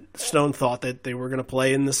that Stone thought that they were going to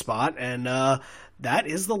play in the spot, and that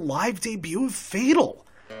is the live debut of Fatal.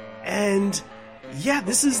 And yeah,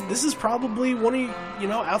 this is probably one of, you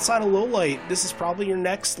know, outside of Lowlight, this is probably your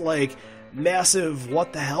next like massive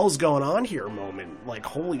what the hell's going on here moment. Like,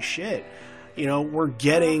 holy shit. You know, we're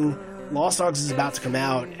getting Lost Dogs is about to come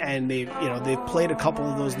out, and they've played a couple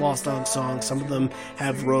of those Lost Dogs songs. Some of them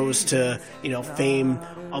have rose to, you know, fame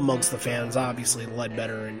amongst the fans, obviously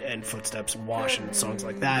Ledbetter and Footsteps and Wash and songs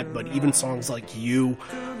like that. But even songs like You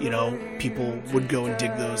know, people would go and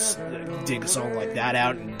dig a song like that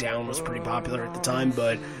out, and Down was pretty popular at the time.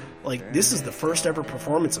 But like, this is the first ever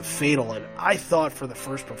performance of Fatal, and I thought for the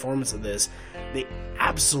first performance of this, they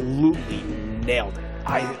absolutely nailed it.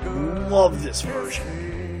 I love this version.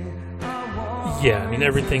 Yeah, I mean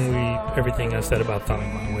everything I said about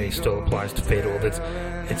Thumbing My Way still applies to Fatal.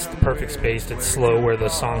 It's the perfect space. It's slow where the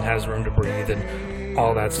song has room to breathe, and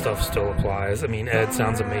all that stuff still applies. I mean, Ed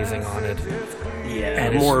sounds amazing on it. Yeah,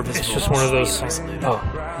 And more of his it's just one of those songs. Oh,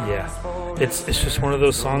 yeah. It's just one of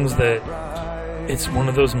those songs that it's one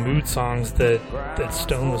of those mood songs that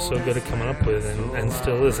Stone was so good at coming up with and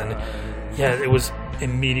still is. And yeah, it was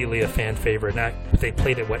immediately a fan favorite. Now, they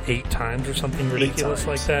played it 8 times or something ridiculous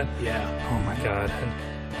like that. Yeah. Oh my god. And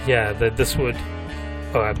yeah, this would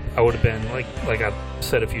I would have been like I've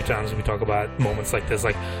said a few times when we talk about moments like this,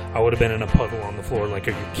 like I would have been in a puddle on the floor. Like,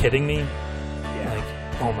 are you kidding me? Yeah.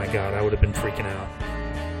 Like, oh my god, I would have been freaking out.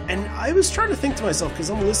 And I was trying to think to myself, because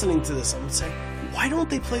I'm listening to this, I'm saying, why don't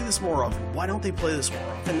they play this more often? Why don't they play this more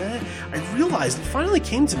often? And then I realized it finally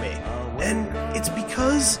came to me, and it's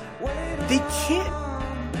because they can't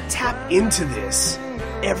tap into this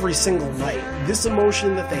every single night. This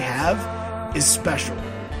emotion that they have is special.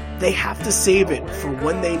 They have to save it for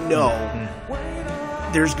when they know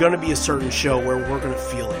there's going to be a certain show where we're going to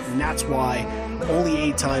feel it. And that's why only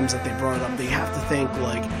 8 times that they brought it up, they have to think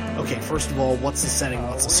like, okay, first of all, what's the setting?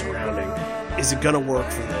 What's the surrounding? Is it going to work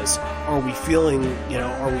for this? Are we feeling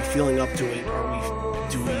up to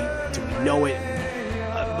it? Do we know it?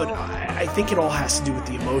 But I think it all has to do with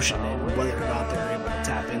the emotion and whether or not they're able to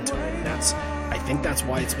tap into it. And I think that's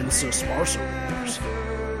why it's been so sparse over the years.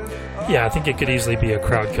 Yeah, I think it could easily be a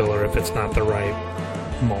crowd killer if it's not the right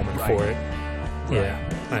moment for it. Yeah,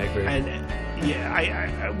 I agree. And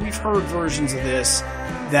yeah, we've heard versions of this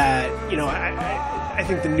that, you know, I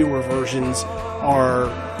think the newer versions are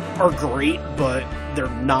great, but they're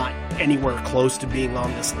not anywhere close to being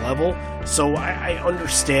on this level. So I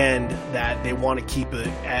understand that they want to keep it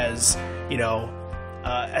as, you know,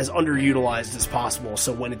 as underutilized as possible.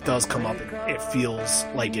 So when it does come up, it feels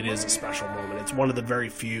like it is a special moment. It's one of the very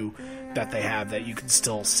few that they have that you can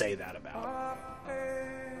still say that about.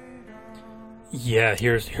 Yeah,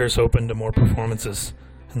 here's hoping to more performances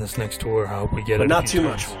in this next tour. I hope we get it. But not too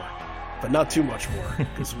much more,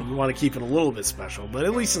 because we want to keep it a little bit special. But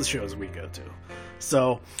at least the shows we go to.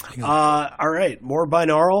 So, all right, more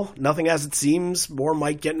binaural. Nothing as it seems. More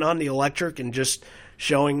Mike getting on the electric and just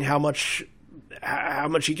showing how much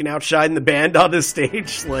he can outshine the band on this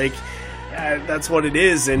stage. Like, that's what it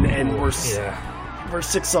is. And we're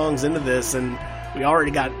 6 songs into this, and we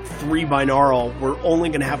already got 3 binaural. We're only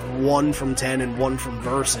going to have 1 from 10 and 1 from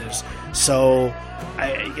verses. So,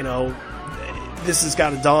 this has got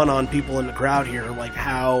to dawn on people in the crowd here, like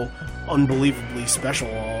how unbelievably special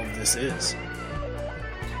all of this is.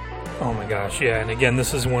 Oh my gosh, yeah. And again,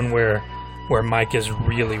 this is one where Mike is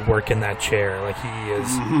really working that chair. Like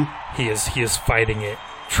he is fighting it,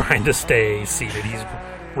 trying to stay seated. He's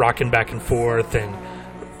rocking back and forth and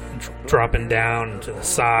dropping down to the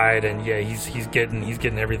side, and he's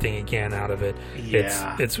getting everything he can out of it.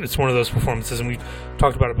 Yeah. It's one of those performances, and we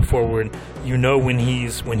talked about it before, where when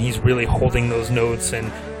he's really holding those notes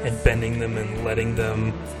and bending them and letting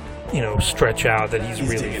them stretch out, that he's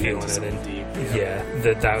really feeling it. And deep,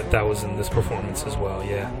 that was in this performance as well.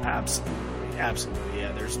 Yeah, absolutely.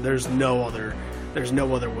 Yeah, there's no other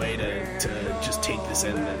way to just take this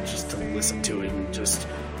in than just to listen to it and just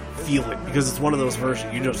feel it, because it's one of those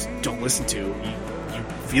versions you just don't listen to, you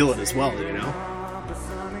feel it as well,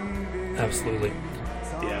 Absolutely.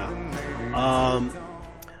 Yeah.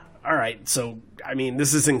 All right, so I mean,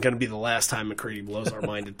 this isn't going to be the last time McCready blows our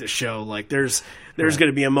mind at this show. Like, there's going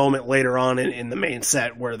to be a moment later on in the main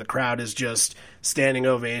set where the crowd is just standing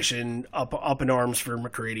ovation, up in arms for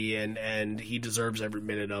McCready, and he deserves every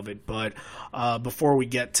minute of it. But before we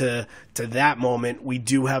get to that moment, we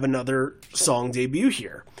do have another song debut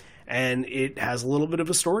here, and it has a little bit of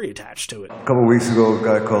a story attached to it. A couple of weeks ago, a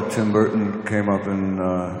guy called Tim Burton came up and,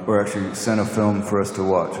 or actually sent a film for us to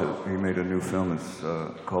watch. He made a new film. It's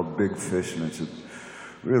called Big Fish, and it's a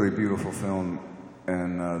really beautiful film.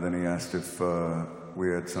 And then he asked if we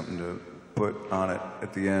had something to put on it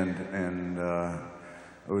at the end. And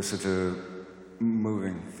it was such a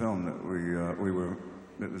moving film that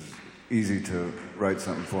it was easy to write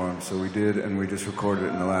something for him. So we did, and we just recorded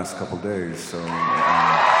it in the last couple of days. So.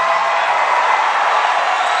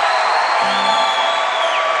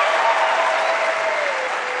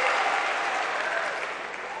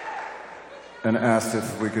 And asked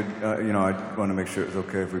if we could, I want to make sure it was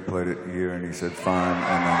okay if we played it here, and he said fine.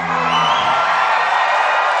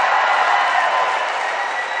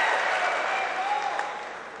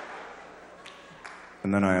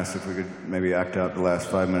 And then I asked if we could maybe act out the last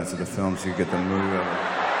 5 minutes of the film so you get the mood of it.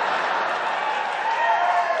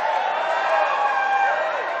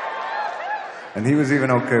 And he was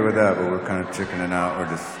even okay with that, but we're kind of chickening out. We're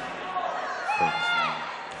just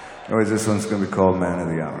focusing. Anyways, this one's going to be called Man of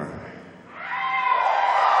the Hour.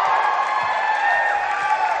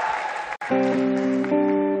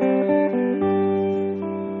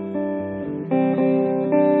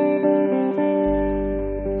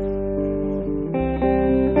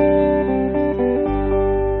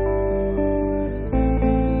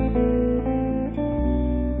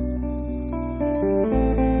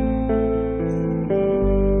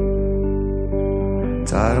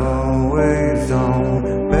 Tidal waves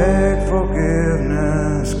don't beg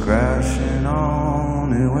forgiveness, crashing on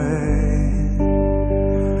the way.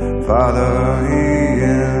 Father, he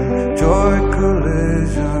enjoyed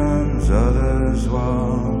collisions, others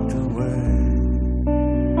walked away.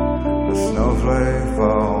 The snowflake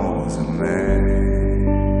falls in May,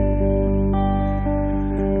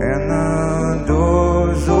 and the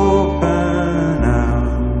doors open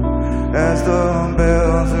now as the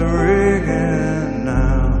bells are ringing.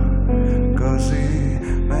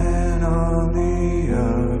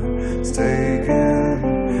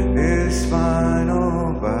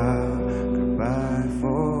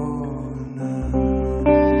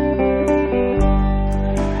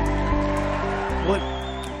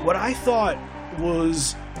 What I thought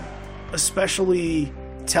was especially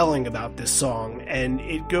telling about this song, and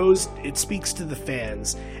it speaks to the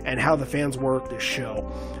fans and how the fans work this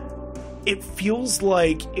show. It feels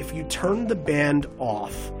like if you turn the band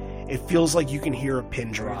off, it feels like you can hear a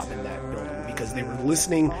pin drop in that building, because they were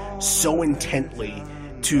listening so intently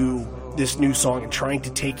to this new song and trying to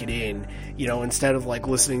take it in, instead of like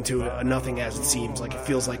listening to a Nothing As It Seems. Like, it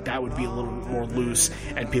feels like that would be a little bit more loose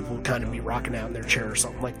and people would kind of be rocking out in their chair or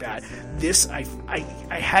something like that. This, I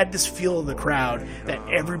had this feel of the crowd that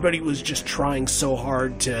everybody was just trying so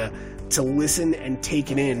hard to listen and take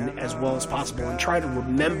it in as well as possible and try to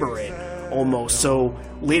remember it almost, so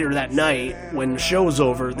later that night when the show's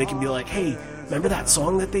over, they can be like, hey, remember that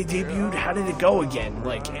song that they debuted? How did it go again?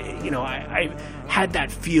 Like, I had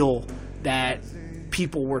that feel that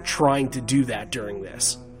people were trying to do that during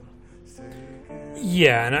this.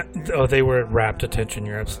 Yeah, and they were at rapt attention.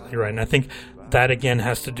 You're absolutely right. And I think that, again,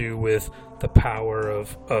 has to do with the power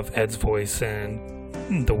of Ed's voice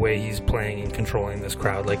and the way he's playing and controlling this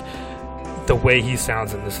crowd. Like, the way he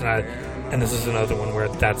sounds in this. And this is another one where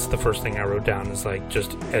that's the first thing I wrote down, is like,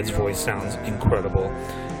 just Ed's voice sounds incredible.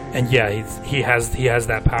 And yeah, he has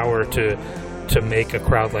that power to make a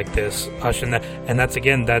crowd like this hush, and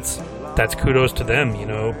that's kudos to them,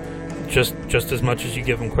 just as much as you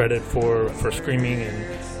give them credit for screaming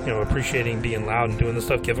and appreciating being loud and doing this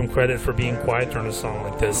stuff, give them credit for being quiet during a song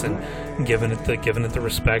like this and giving it the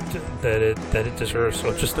respect that it deserves.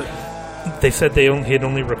 So just they said he had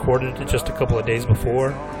only recorded it just a couple of days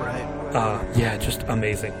before. Right. Yeah, just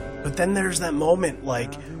amazing. But then there's that moment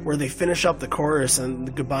like where they finish up the chorus and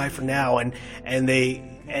the Goodbye for Now, and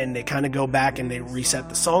they kind of go back and they reset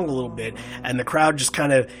the song a little bit, and the crowd just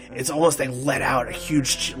kind of, it's almost they let out a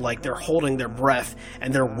huge, like they're holding their breath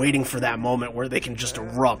and they're waiting for that moment where they can just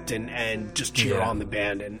erupt and just cheer on the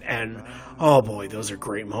band, and oh boy, those are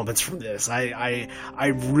great moments from this. I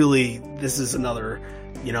really, this is another,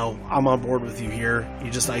 you know, I'm on board with you here.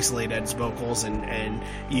 You just isolate Ed's vocals and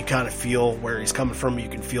you kind of feel where he's coming from. You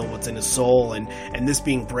can feel what's in his soul, and this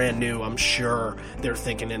being brand new, I'm sure they're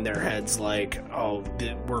thinking in their heads like, oh,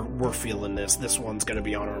 we're feeling this. This one's going to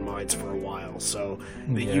be on our minds for a while. So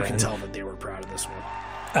you can tell that they were proud of this one.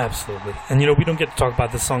 Absolutely. And, you know, we don't get to talk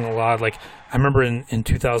about this song a lot. Like, I remember in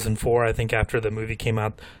 2004, I think after the movie came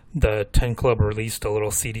out, the 10 Club released a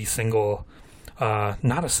little CD single, not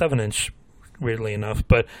a 7-inch, weirdly enough,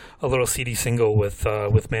 but a little CD single with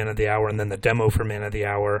Man of the Hour, and then the demo for Man of the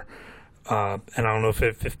Hour. And I don't know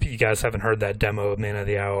if you guys haven't heard that demo of Man of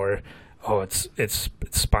the Hour. Oh, it's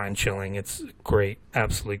spine chilling. It's great,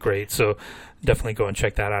 absolutely great. So definitely go and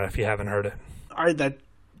check that out if you haven't heard it. All right, that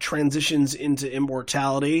transitions into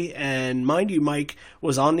Immortality, and mind you, Mike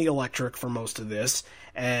was on the electric for most of this,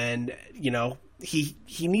 and you know he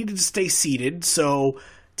needed to stay seated, so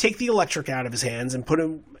take the electric out of his hands and put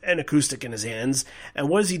an acoustic in his hands. And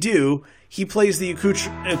what does he do? He plays the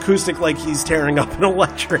acoustic like he's tearing up an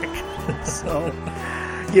electric. So,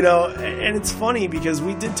 you know, and it's funny because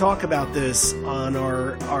we did talk about this on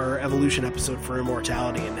our Evolution episode for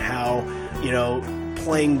Immortality, and how, you know,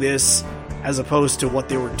 playing this as opposed to what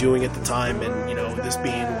they were doing at the time, and, you know, this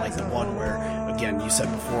being like the one where, again, you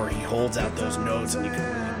said before, he holds out those notes and you can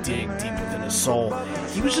really dig deep within his soul.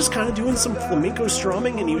 He was just kind of doing some flamenco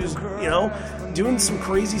strumming, and he was, you know, doing some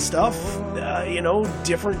crazy stuff, you know,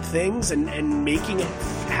 different things, and making it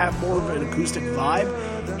have more of an acoustic vibe.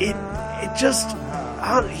 It just,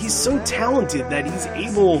 he's so talented that he's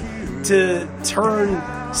able to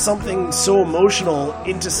turn something so emotional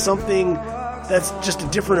into something that's just a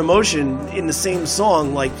different emotion in the same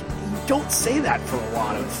song. Like, you don't say that for a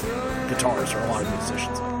lot of guitarists or a lot of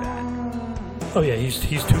musicians like that. Oh yeah, he's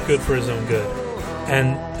too good for his own good.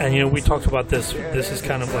 And you know, we talked about this. This is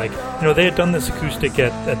kind of like, you know, they had done this acoustic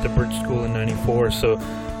at the Bridge School in '94, so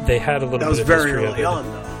they had a little bit of history of it. That was very early on,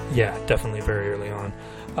 though. Yeah, definitely very early on.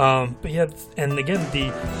 But yeah, and again,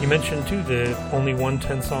 you mentioned too the only one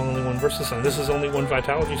 10 song, only one versus song. This is only one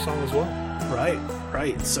Vitality song as well.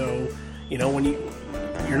 Right. So, you know, when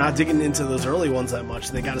you're not digging into those early ones that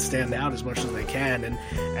much, they got to stand out as much as they can.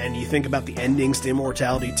 And you think about the endings to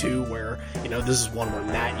Immortality 2, where, you know, this is one where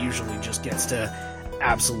Matt usually just gets to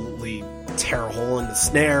absolutely tear a hole in the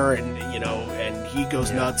snare, and, you know, and he goes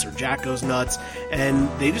nuts, or Jack goes nuts, and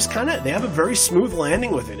they just they have a very smooth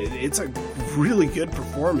landing with it. It's a really good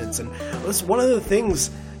performance, and that's one of the things,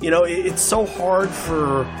 you know, it's so hard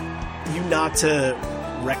for you not to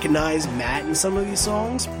recognize Matt in some of these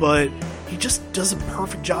songs, but he just does a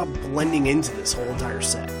perfect job blending into this whole entire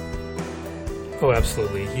set. Oh,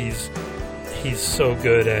 absolutely. He's so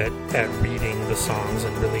good at reading the songs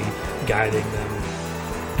and really guiding them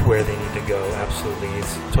to where they need to go. Absolutely.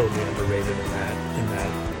 He's totally underrated in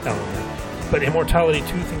that element. But Immortality 2,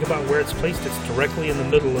 think about where it's placed. It's directly in the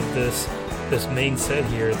middle of this main set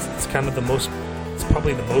here. It's kind of it's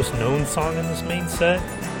probably the most known song in this main set,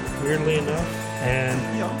 weirdly enough.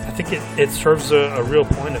 And I think it serves a real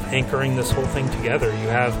point of anchoring this whole thing together. You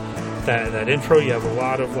have that intro, you have a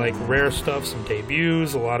lot of like rare stuff, some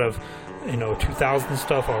debuts, a lot of, you know, 2000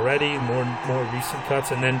 stuff already, more recent cuts,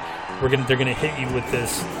 and then they're gonna hit you with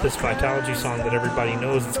this Vitality song that everybody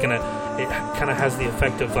knows. It kind of has the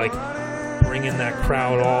effect of like bringing that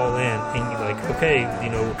crowd all in, and you're like, okay, you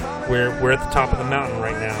know, we're at the top of the mountain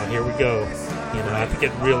right now. Here we go. You know, I think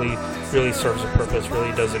it really serves a purpose,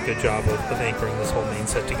 really does a good job of anchoring this whole main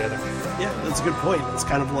set together. Yeah, that's a good point. It's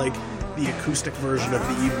kind of like the acoustic version of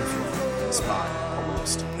the Even Flow spot,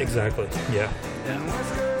 almost. Exactly, yeah.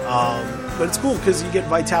 But it's cool because you get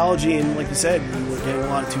Vitality, and like you said, you were getting a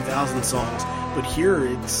lot of 2000 songs, but here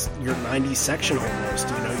it's your 90s section almost.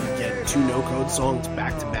 You know, you get 2 no-code songs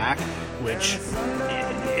back-to-back, which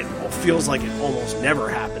it feels like it almost never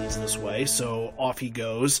happens this way, so Off He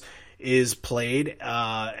Goes is played,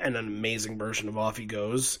 and an amazing version of Off He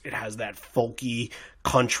Goes. It has that folky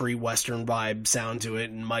country western vibe sound to it,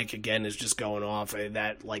 and Mike again is just going off.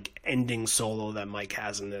 That like ending solo that Mike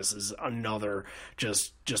has in this is another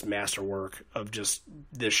just masterwork of just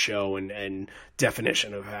this show and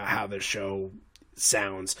definition of how this show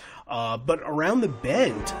sounds. But Around the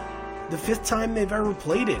Bend, the 5th time they've ever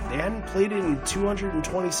played it. They hadn't played it in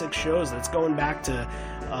 226 shows. That's going back to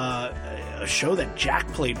a show that Jack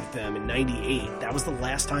played with them in 98. That was the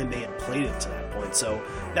last time they had played it to that point. So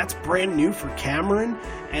that's brand new for Cameron.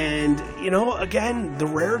 And, again, the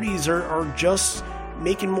rarities are just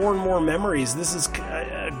making more and more memories. This is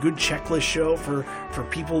a good checklist show for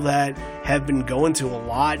people that have been going to a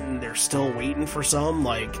lot and they're still waiting for some.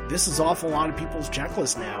 Like, this is off a lot of people's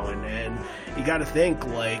checklist now. And you got to think,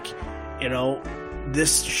 like,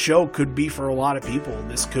 this show could be for a lot of people.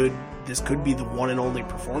 This could be the one and only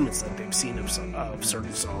performance that they've seen of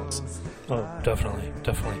certain songs. Oh, definitely.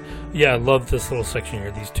 Yeah, I love this little section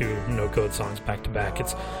here, these two No Code songs back to back.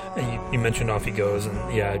 It's you mentioned Off He Goes,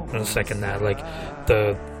 and yeah, I'm gonna second that. Like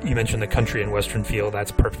you mentioned the country and western feel,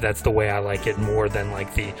 that's perfect. That's the way I like it more than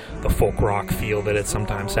like the folk rock feel that it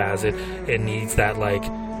sometimes has. It needs that, like,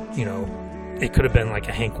 it could have been like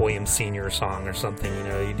a Hank Williams Sr. song or something,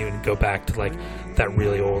 you do go back to like that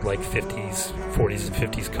really old like 40s and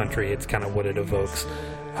 50s country. It's kind of what it evokes.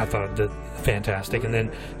 I thought that fantastic. And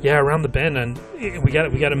then, yeah, Around the Bend, and we got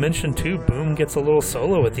to mention too, Boom gets a little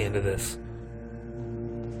solo at the end of this.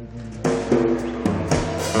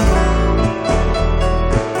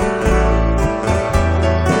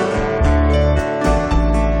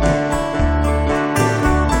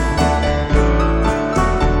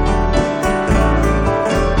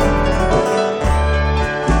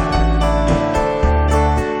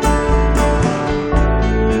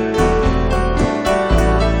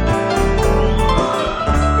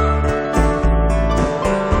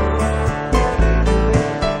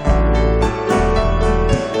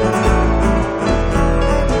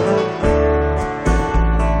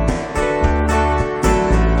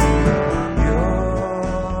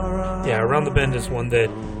 Is one that,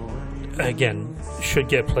 again, should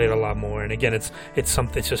get played a lot more. And again, it's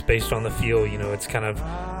something, it's just based on the feel.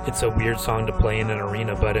 It's a weird song to play in an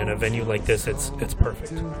arena, but in a venue like this, it's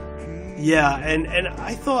perfect. Yeah, and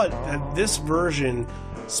I thought that this version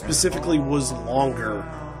specifically was longer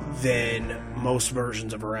than most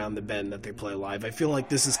versions of Around the Bend that they play live. I feel like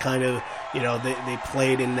this is kind of, they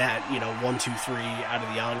played in that 1, 2, 3 out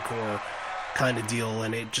of the encore kind of deal,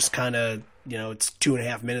 and it just kind of, it's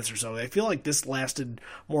 2.5 minutes or so. I feel like this lasted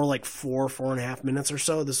more like 4.5 minutes or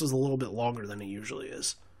so. This was a little bit longer than it usually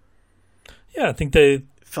is. Yeah, I think they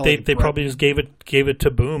probably just gave it to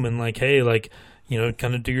Boom and like, hey, like,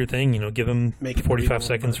 kind of do your thing. Give him 45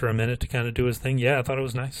 seconds for a minute to kind of do his thing. Yeah, I thought it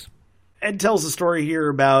was nice. Ed tells a story here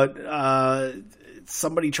about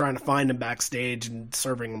somebody trying to find him backstage and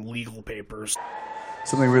serving him legal papers.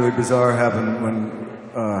 Something really bizarre happened when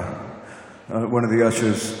one of the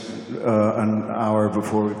ushers, an hour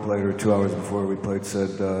before we played, or 2 hours before we played, said,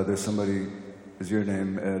 there's somebody, is your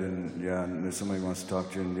name Ed? And yeah, and there's somebody who wants to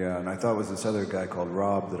talk to you, and yeah, and I thought it was this other guy called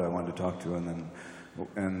Rob that I wanted to talk to, and then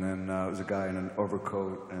it was a guy in an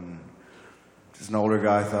overcoat, and just an older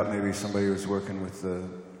guy. I thought maybe somebody was working with the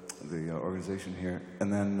organization here,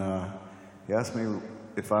 and then he asked me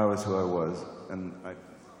if I was who I was, and I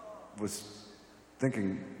was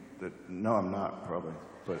thinking that, no, I'm not, probably,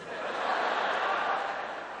 but...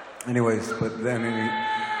 Anyways, but then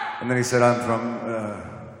he said, I'm from,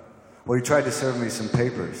 well, he tried to serve me some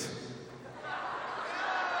papers.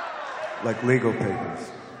 Like legal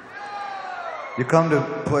papers. You come to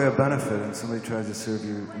play a benefit and somebody tries to serve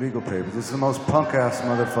you legal papers. This is the most punk-ass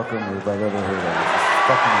motherfucker move I've ever heard of. It's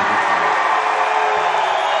fucking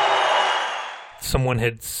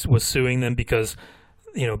ridiculous. Someone was suing them because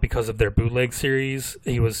of their bootleg series.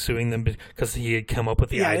 He was suing them because he had come up with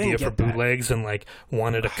the idea for bootlegs and like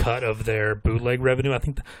wanted a cut of their bootleg revenue.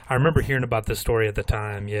 I remember hearing about this story at the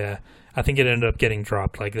time. Yeah, I think it ended up getting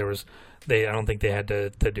dropped. Like I don't think they had to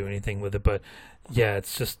do anything with it. But yeah,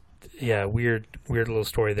 it's just weird little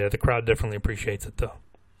story there. The crowd definitely appreciates it though.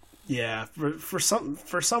 Yeah, for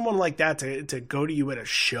someone like that to go to you at a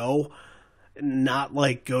show. Not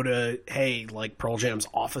like go to, hey, like Pearl Jam's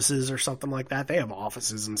offices or something like that. They have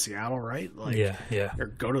offices in Seattle, right? Like, yeah. Or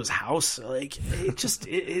go to his house. Like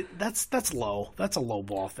that's low. That's a low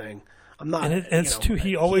ball thing. I'm not. And it's too.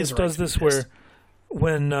 He always does this where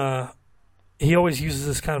when he always uses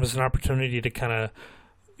this kind of as an opportunity to kind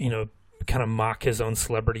of mock his own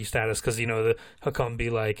celebrity status because he'll come and be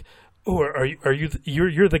like, oh, are you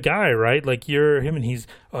you're the guy, right? Like you're him, and he's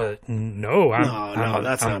no,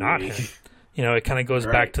 that's I'm not me. him. It kind of goes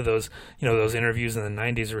back to those, those interviews in the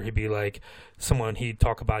 90s where he'd be like, he'd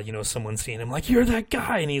talk about, someone seeing him like, you're that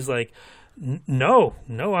guy. And he's like, no,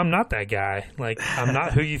 I'm not that guy. Like, I'm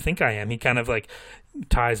not who you think I am. He kind of like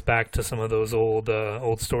ties back to some of those old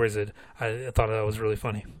stories that I thought that was really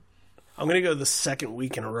funny. I'm going to go the second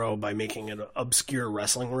week in a row by making an obscure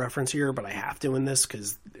wrestling reference here, but I have to in this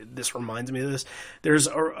because this reminds me of this. There's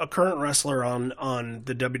a current wrestler on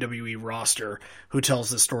the WWE roster who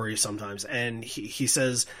tells this story sometimes, and he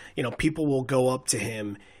says, people will go up to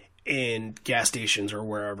him in gas stations or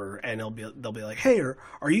wherever, and they'll be like, "Hey,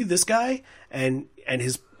 are you this guy?" And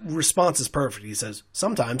his response is perfect. He says,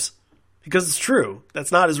 "Sometimes," because it's true.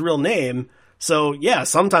 That's not his real name. So yeah,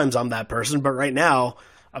 sometimes I'm that person, but right now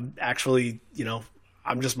I'm actually,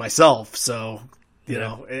 I'm just myself. So,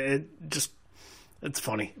 it's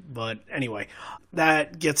funny. But anyway,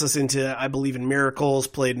 that gets us into I Believe in Miracles,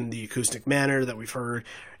 played in the acoustic manner that we've heard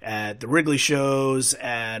at the Wrigley shows,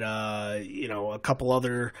 at, a couple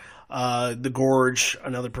other, The Gorge,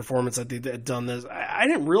 another performance that they had done this. I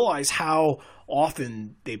didn't realize how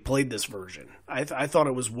often they played this version. I thought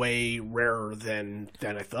it was way rarer than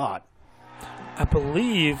I thought. I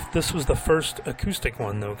believe this was the first acoustic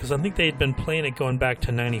one, though, because I think they had been playing it going back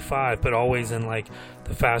to 95, but always in, like,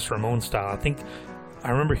 the Fast Ramon style. I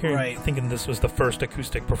remember thinking this was the first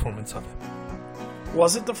acoustic performance of it.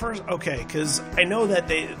 Was it the first? Okay, because I know that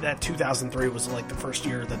that 2003 was, like, the first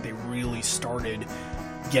year that they really started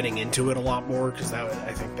getting into it a lot more, because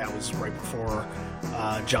I think that was right before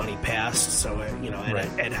Johnny passed, so,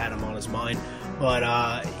 Ed had him on his mind. But,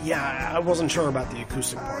 I wasn't sure about the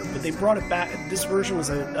acoustic part. But they brought it back. This version was,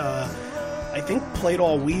 I think, played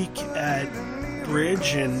all week at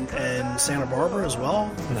Bridge and Santa Barbara as well,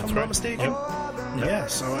 if I'm not mistaken. Yep. Yeah,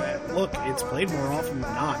 so, look, it's played more often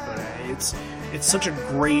than not. But it's such a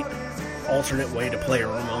great alternate way to play a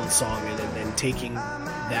Ramones song, and taking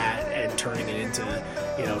that and turning it into,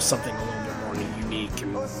 something a little bit more unique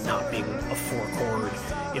and not being a four-chord,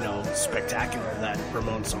 spectacular that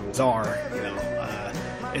Ramones songs are.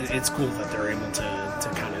 It's cool that they're able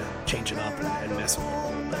to kind of change it up and mess with it a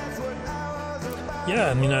little bit. Yeah,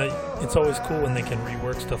 I mean, it's always cool when they can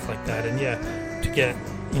rework stuff like that. And yeah, to get,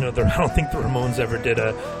 I don't think the Ramones ever did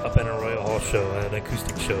a Benaroya Hall show, an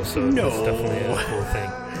acoustic show, so that's definitely a cool thing.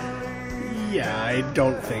 Yeah, I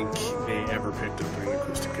don't think they ever picked up an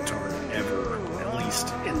acoustic guitar, ever, at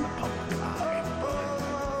least in the public eye.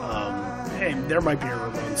 But, hey, there might be a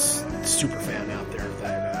Ramones super fan out there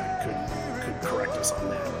that could correct us on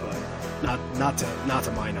that, but not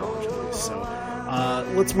to my knowledge at least. So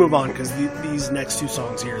let's move on, because these next two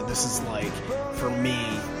songs here, this is like, for me,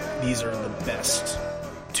 these are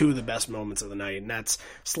two of the best moments of the night, and that's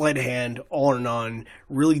Sleight of Hand, All or None,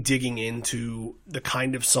 really digging into the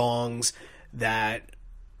kind of songs that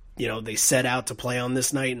they set out to play on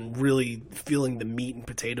this night, and really feeling the meat and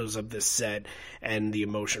potatoes of this set and the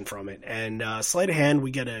emotion from it. And Sleight of Hand,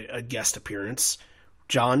 we get a guest appearance.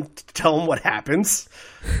 John, tell them what happens.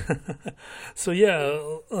 So yeah,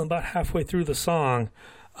 about halfway through the song,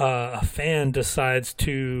 a fan decides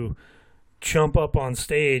to jump up on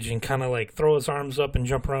stage and kind of like throw his arms up and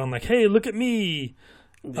jump around like, "Hey, look at me!"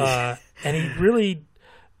 And he really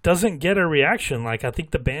doesn't get a reaction. Like, I think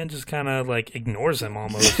the band just kind of like ignores him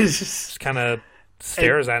almost. Just kind of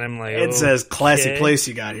stares at him like, it says, "Classy place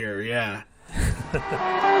you got here." Yeah.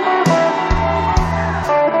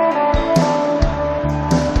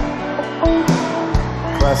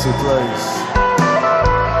 Classy place.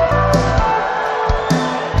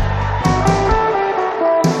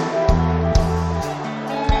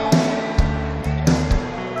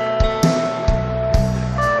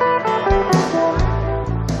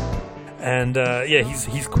 And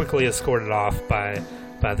he's quickly escorted off by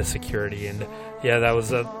the security, and yeah, that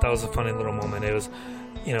was a funny little moment. It was,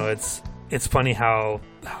 it's funny how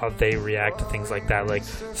they react to things like that. Like,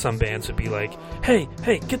 some bands would be like, "Hey,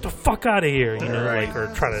 get the fuck out of here," right. like,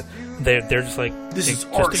 or try to. They're just like, "This is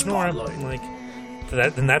just our ignore him." spotlight. Like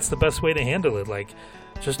that, then that's the best way to handle it. Like,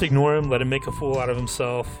 just ignore him, let him make a fool out of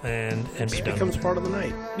himself, and be done. Becomes part of the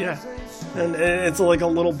night. Yeah. And it's like a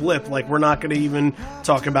little blip. Like, we're not going to even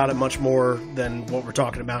talk about it much more than what we're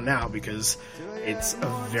talking about now, because it's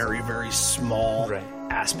a very, very small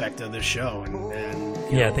aspect of the show.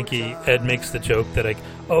 And I think Ed makes the joke that, like,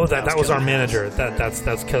 "Oh, that was our manager.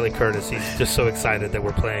 That's Kelly Curtis. He's just so excited that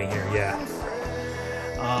we're playing here." Yeah.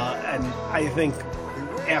 And I think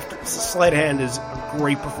after Sleight of Hand is a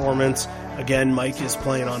great performance. Again, Mike is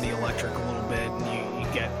playing on the electric a little bit, and you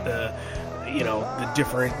get the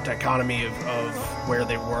different dichotomy of where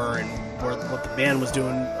they were and what the band was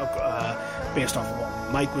doing based off of what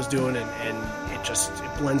Mike was doing, and it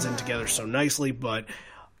blends in together so nicely. But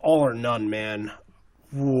All or None, man,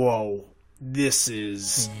 whoa, this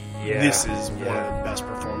is one of the best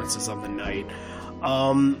performances of the night.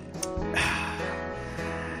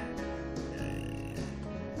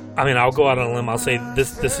 I mean, I'll go out on a limb. I'll say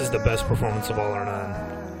this is the best performance of All or None.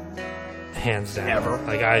 hands down. Ever?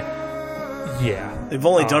 Like yeah. They've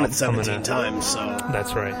only done it I'm 17 times, so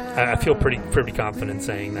That's right. I feel pretty confident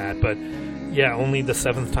saying that, but yeah, only the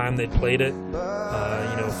 7th time they played it.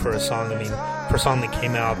 For a song. I mean, for a song that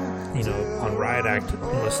came out, on Riot Act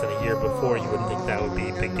less than a year before, you wouldn't think that would be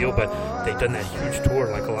a big deal, but they've done that huge tour.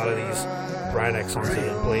 Like a lot of these Riot Act songs have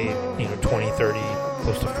been played, 20, 30,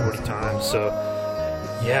 close to 40 times. So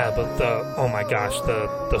yeah, but oh my gosh,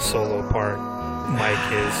 the solo part,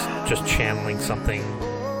 Mike is just channeling something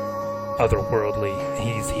otherworldly.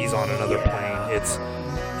 He's on another plane.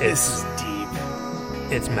 this is deep.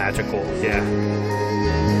 It's magical. Yeah.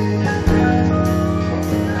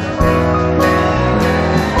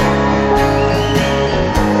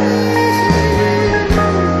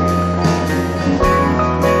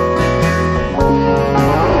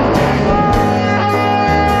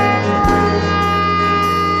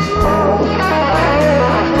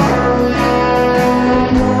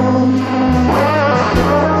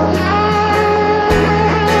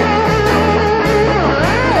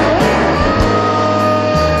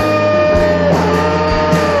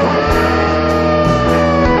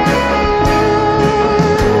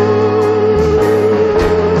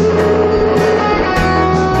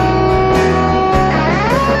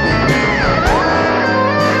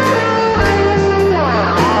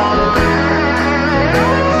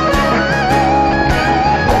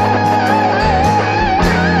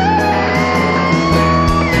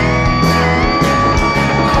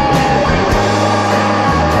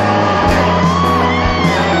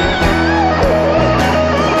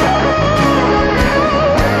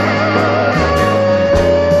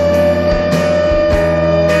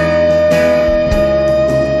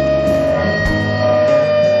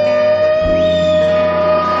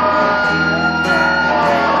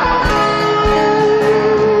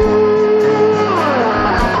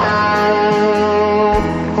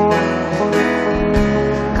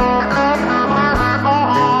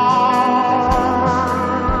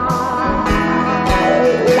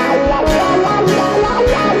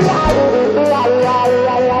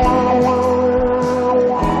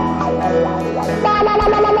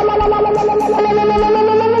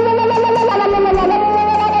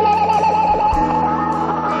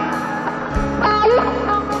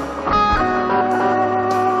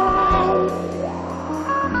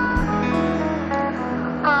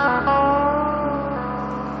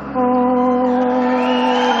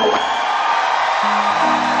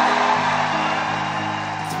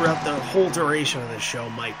 whole duration of this show,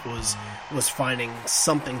 Mike was finding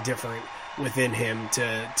something different within him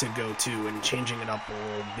to go to and changing it up a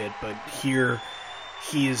little bit. But here,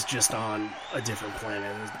 he is just on a different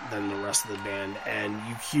planet than the rest of the band, and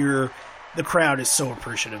you hear the crowd is so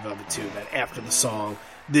appreciative of it too that after the song,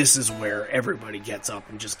 this is where everybody gets up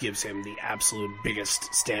and just gives him the absolute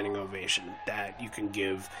biggest standing ovation that you can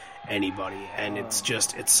give anybody, and it's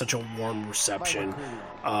such a warm reception.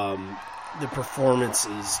 The performance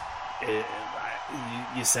is,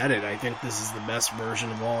 you said it, I think this is the best version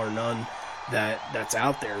of All or None that's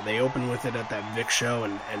out there. They open with it at that Vic show,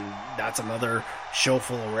 and that's another show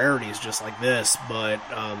full of rarities just like this, but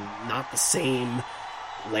not the same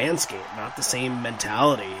landscape, not the same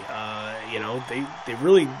mentality. They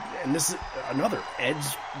really, and this is another,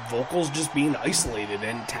 Ed's vocals just being isolated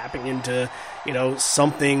and tapping into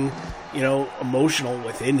something emotional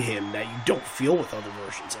within him that you don't feel with other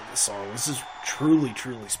versions of this song. This is truly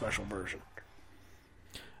special version.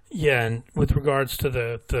 Yeah, and with regards to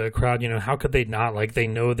the crowd, how could they not? Like, they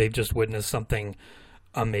know they've just witnessed something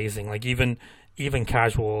amazing. Like, even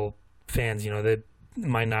casual fans, they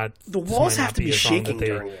might not. The walls have to be shaking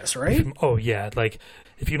during this, right? Oh yeah, like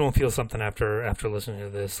if you don't feel something after listening to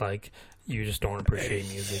this, like you just don't appreciate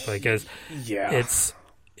music. Like it's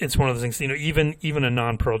one of those things. Even a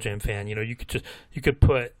non-Pearl Jam fan, you could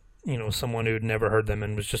put someone who'd never heard them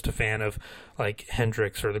and was just a fan of like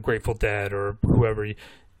Hendrix or the Grateful Dead or whoever,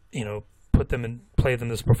 put them and play them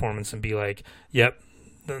this performance and be like, yep,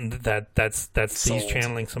 that's he's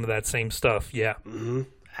channeling some of that same stuff. Yeah. Mm-hmm.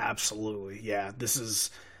 Absolutely. Yeah. This is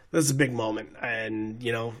a big moment. And,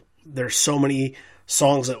 there's so many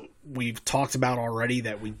songs that we've talked about already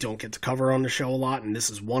that we don't get to cover on the show a lot. And this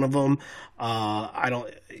is one of them.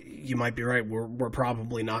 You might be right. We're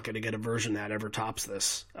probably not going to get a version that ever tops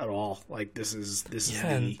this at all. Like this is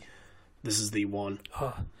the one.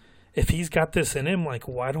 If he's got this in him, like,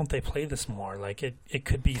 why don't they play this more? Like it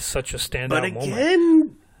could be such a standout moment. But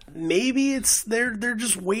again, maybe it's they're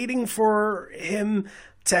just waiting for him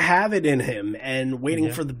to have it in him and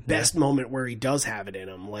waiting for the best moment where he does have it in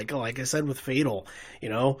him. Like I said with Fatal,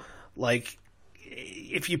 like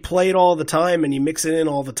if you play it all the time and you mix it in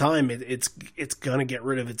all the time, it's gonna get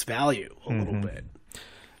rid of its value a little bit.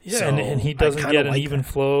 Yeah, So and he doesn't get an like even that.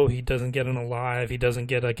 flow. He doesn't get an alive. He doesn't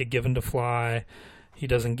get like a Given to Fly. He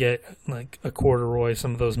doesn't get like a Corduroy.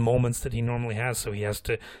 Some of those moments that he normally has. So he has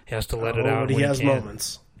to let it out. But he when has can.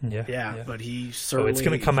 moments. Yeah, Yeah, but he so certainly it's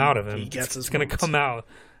going to come out of him. He gets It's his going to moments. come out,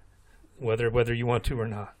 whether you want to or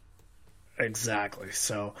not. Exactly.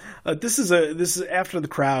 So this is after the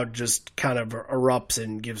crowd just kind of erupts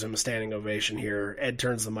and gives him a standing ovation here. Ed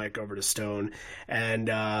turns the mic over to Stone, and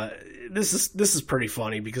this is pretty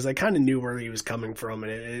funny because I kind of knew where he was coming from,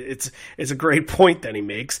 and it's a great point that he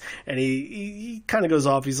makes. And he kind of goes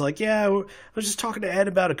off. He's like, "Yeah, I was just talking to Ed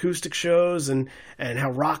about acoustic shows and how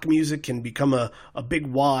rock music can become a big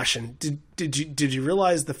wash. And did you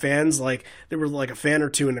realize the fans, like, there were like a fan or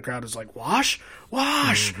two in the crowd was like, wash.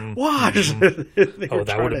 Oh,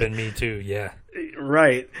 that would have been me too. Yeah.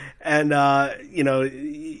 Right. And,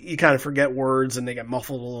 you kind of forget words and they get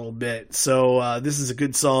muffled a little bit. So this is a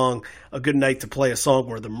good song, a good night to play a song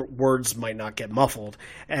where the words might not get muffled.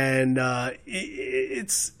 And it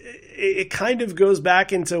kind of goes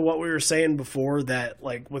back into what we were saying before, that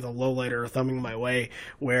like with a lowlighter thumbing my way,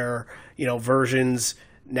 where, versions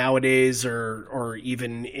nowadays or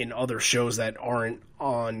even in other shows that aren't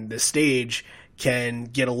on the stage can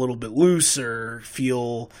get a little bit loose or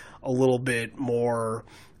feel a little bit more,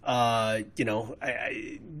 they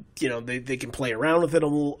can play around with it a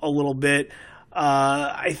little bit.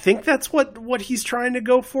 I think that's what he's trying to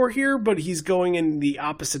go for here, but he's going in the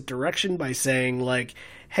opposite direction by saying, like,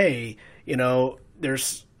 hey,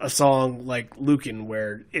 there's a song like Lucan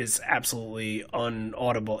where it's absolutely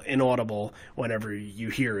inaudible whenever you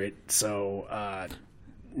hear it. So,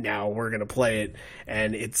 now we're going to play it,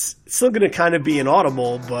 and it's still going to kind of be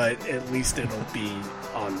inaudible, but at least it'll be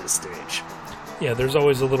on the stage. Yeah, there's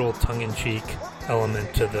always a little tongue-in-cheek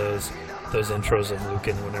element to those intros of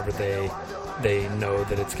Lucan whenever they know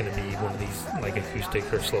that it's going to be one of these like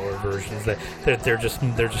acoustic or slower versions. That they're just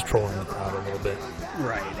trolling the crowd a little bit.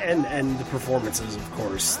 Right, and the performances, of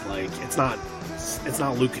course, like it's not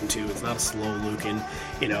Lucan 2, it's not a slow Lucan,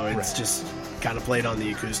 it's Right. just kind of played on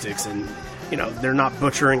the acoustics, and they're not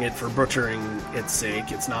butchering it for butchering its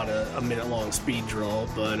sake. It's not a minute-long speed drill,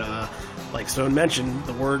 but like Stone mentioned,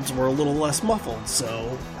 the words were a little less muffled,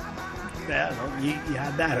 so yeah, you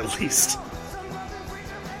had that at least.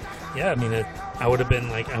 Yeah, I mean, I would have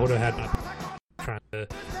had my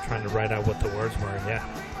trying to write out what the words were. Yeah.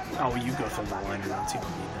 Oh, you go through the liner notes. You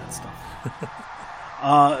don't need that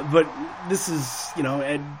stuff. But this is,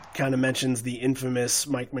 Ed kind of mentions the infamous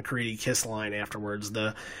Mike McCready Kiss line afterwards,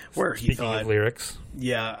 where he Speaking thought, of lyrics,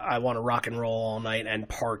 yeah, I want to rock and roll all night and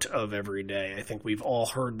part of every day. I think we've all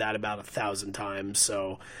heard that about 1,000 times.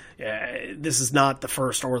 So this is not the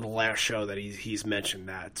first or the last show that he's mentioned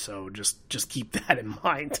that. So just keep that in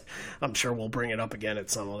mind. I'm sure we'll bring it up again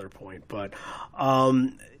at some other point. But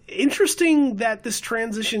interesting that this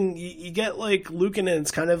transition, you get like Lucan, and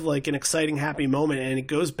it's kind of like an exciting, happy moment, and it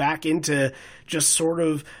goes back into just sort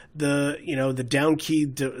of the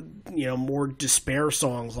down-keyed, more despair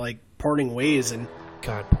songs like Parting Ways. And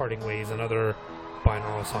God, Parting Ways, another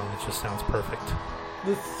binaural song that just sounds perfect.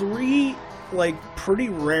 the three like pretty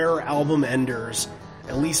rare album enders,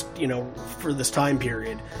 at least for this time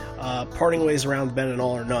period, Parting Ways, Around Bend, and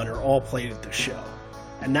All or None, are all played at the show.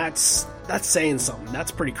 And that's saying something.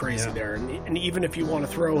 That's pretty crazy there. And even if you want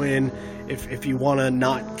to throw in, if you want to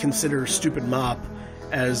not consider Stupid Mop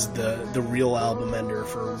as the real album ender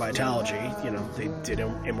for Vitalogy, they did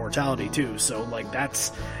Immortality too. So like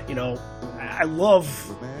that's, I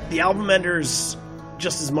love the album enders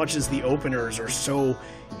just as much as the openers are so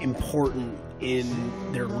important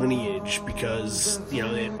in their lineage, because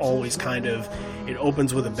it always kind of, it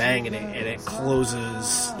opens with a bang and it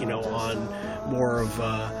closes on more of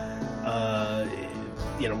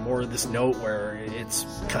more of this note where it's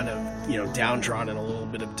kind of downtrodden, a little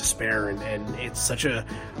bit of despair, and it's such a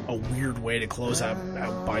weird way to close out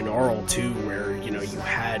binaural too, where you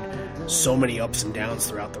had so many ups and downs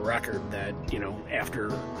throughout the record that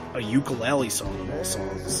after a ukulele song of all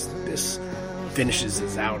songs, this finishes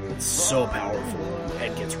us out, and it's so powerful,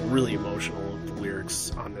 and gets really emotional with the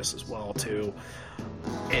lyrics on this as well too.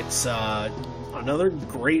 It's another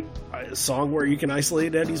great song where you can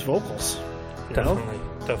isolate Eddie's vocals.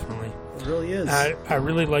 Definitely. It really is. I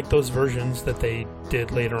really like those versions that they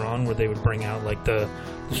did later on, where they would bring out like the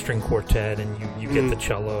string quartet, and you get the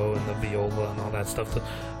cello and the viola and all that stuff.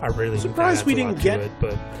 I really surprised we didn't get it,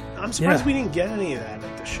 but I'm surprised we didn't get any of that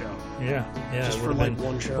at the show. Yeah, just it for would like have been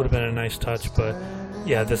one show. would have been a nice touch, but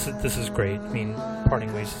Yeah, this is great. I mean,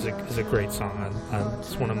 "Parting Ways" is a great song.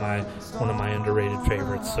 It's one of my underrated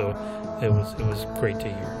favorites. So it was great to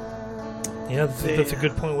hear. Yeah, that's a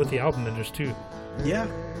good point with the album enders too. Yeah,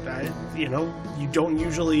 you don't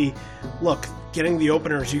usually look getting the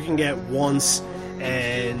openers. You can get once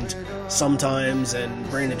and sometimes, and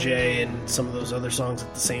Brain of J and some of those other songs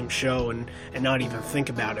at the same show, and not even think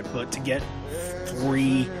about it. But to get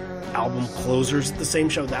 3 album closers at the same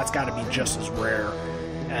show, that's got to be just as rare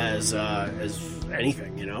as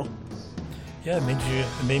anything, Yeah,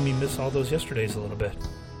 it made me miss all those yesterdays a little bit.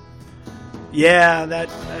 Yeah,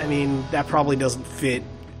 that probably doesn't fit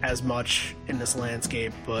as much in this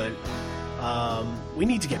landscape, but we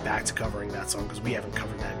need to get back to covering that song because we haven't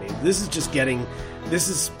covered that name. This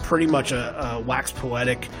is pretty much a wax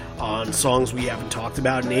poetic on songs we haven't talked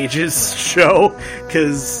about in ages show,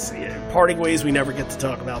 because Parting Ways we never get to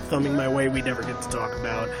talk about, Thumbing My Way we never get to talk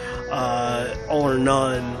about, All or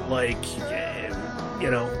None,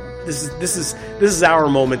 this is our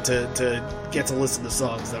moment to get to listen to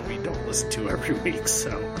songs that we don't listen to every week.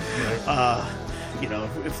 So,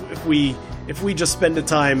 if we just spend the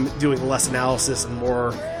time doing less analysis and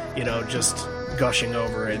more, just gushing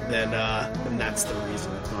over it, then that's the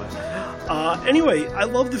reason. But anyway, I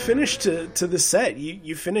love the finish to the set.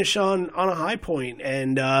 You finish on a high point,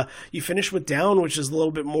 and you finish with Down, which is a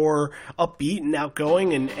little bit more upbeat and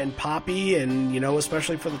outgoing and poppy, and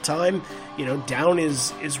especially for the time, Down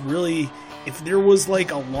is really, if there was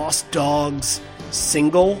like a Lost Dogs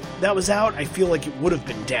single that was out, I feel like it would have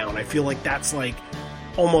been Down. I feel like that's like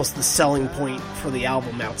almost the selling point for the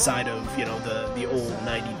album outside of the old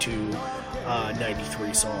 92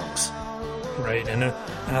 93 songs. Right, and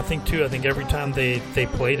I think every time they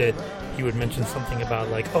played it, he would mention something about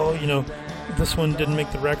like, oh, this one didn't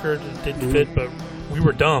make the record, it didn't fit, but we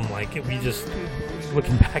were dumb. Like, we just,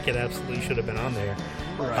 looking back, it absolutely should have been on there.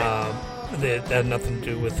 Right. That had nothing to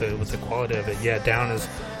do with the quality of it. Yeah, Down is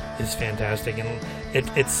fantastic, and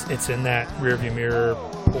it's in that rearview mirror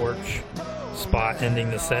porch spot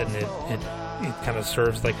ending the set, and it kind of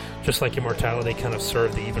serves just like Immortality kind of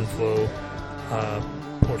served the even flow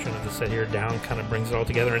portion of the set here. Down kind of brings it all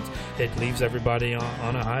together, and it leaves everybody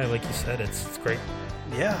on a high, like you said. It's great.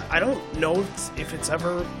 Yeah, I don't know if it's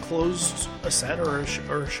ever closed a set or a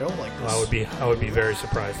show like this. I would be very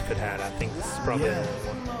surprised if it had. I think this is probably the only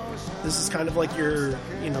one. This is kind of like your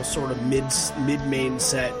sort of mid main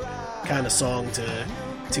set kind of song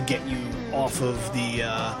to get you off of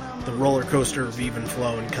the roller coaster of even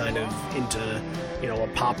flow and kind of into a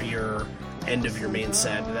poppier end of your main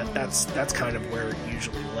set. That's kind of where it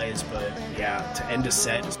usually lays. But yeah, to end a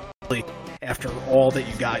set, especially after all that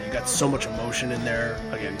you got so much emotion in there.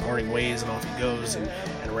 Again, Parting Ways and Off He Goes and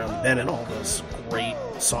Around the Bend and all those great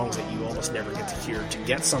songs that you almost never get to hear. To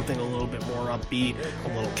get something a little bit more upbeat, a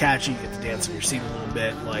little catchy, you get to dance in your seat a little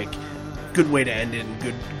bit. Like, good way to end it,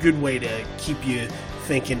 and good way to keep you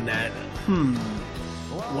thinking that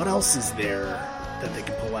what else is there that they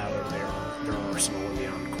can pull out of their arsenal in the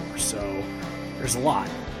encore. So there's a lot.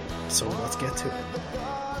 So let's get to it.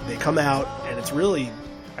 They come out, and it's really,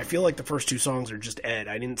 I feel like the first 2 songs are just Ed.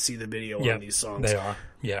 I didn't see the video on these songs. They are.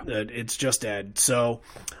 Yeah. It's just Ed. So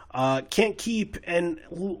Can't Keep, and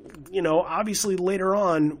obviously later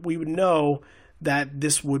on we would know that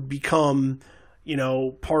this would become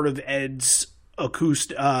part of Ed's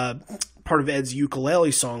part of Ed's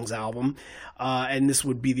Ukulele Songs album, and this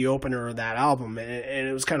would be the opener of that album. And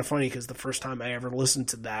it was kind of funny because the first time I ever listened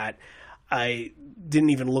to that, I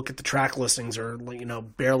didn't even look at the track listings or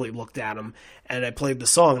barely looked at them, and I played the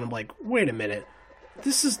song and I'm like, wait a minute,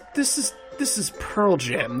 this is Pearl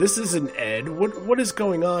Jam. This isn't Ed. What is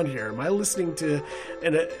going on here? Am I listening to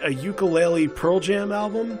a ukulele Pearl Jam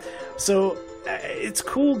album? So it's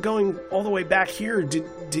cool going all the way back here.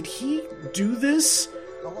 Did he do this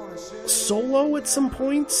solo at some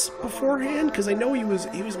points beforehand? Because I know he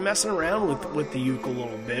was messing around with the uke a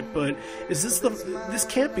little bit, but this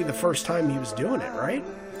can't be the first time he was doing it, right?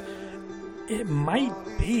 It might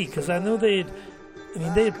be, because I know they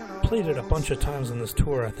had played it a bunch of times on this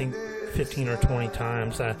tour. I think 15 or 20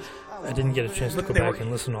 times. I didn't get a chance to go back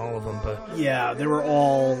and listen to all of them, but yeah, they were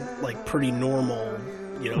all like pretty normal,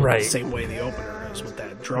 right. The same way the opener is with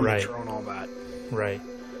that drum intro and all that. Right.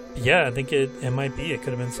 Yeah, I think it might be. It could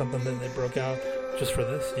have been something that they broke out just for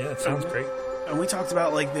this. Yeah, it sounds great. And we talked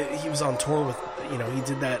about he was on tour with, he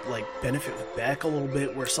did that like Benefit with Beck a little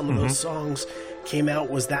bit, where some of those songs came out.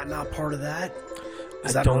 Was that not part of that?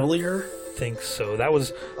 Was that earlier? Think so. That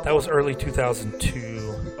was early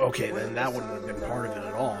 2002. Okay, then that wouldn't have been part of it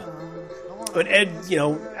at all. But Ed,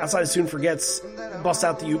 outside of Soon Forgets, busts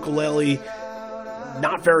out the ukulele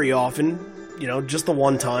not very often. just the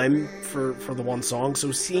one time for the one song.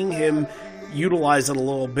 So seeing him utilize it a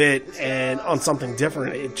little bit and on something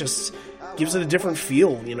different, it just gives it a different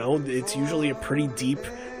feel. It's usually a pretty deep,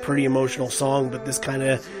 pretty emotional song, but this kind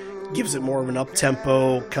of gives it more of an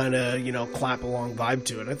up-tempo kind of, clap along vibe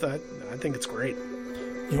to it. I think it's great.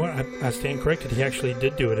 You know what? I stand corrected. He actually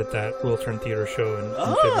did do it at that Wiltern Theater show in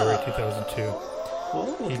February 2002.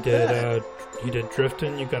 Oh, He did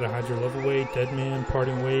Driftin', You Gotta Hide Your Love Away, Dead Man,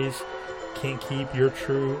 Parting Ways, Can't Keep, You're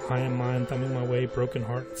True, I Am Mine, Thumbing My Way, Broken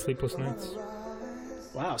Heart, Sleepless Nights.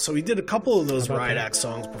 Wow, so he did a couple of those Riot Act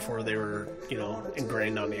songs before they were,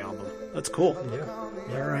 ingrained on the album. That's cool. Yeah.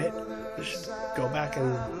 All right. We should go back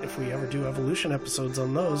and if we ever do Evolution episodes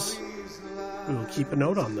on those, we will keep a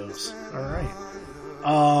note on those. All right.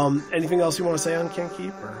 Anything else you want to say on Can't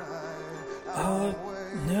Keep? Or?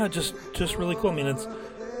 Yeah, just really cool. I mean,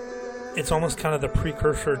 it's almost kind of the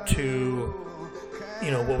precursor to,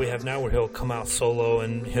 what we have now, where he'll come out solo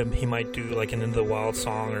and he might do like an Into the Wild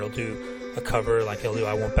song, or he'll do a cover, like he'll do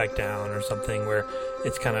I Won't Back Down or something, where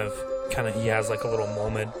it's kind of he has like a little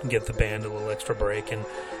moment and give the band a little extra break. And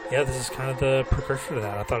yeah, this is kind of the precursor to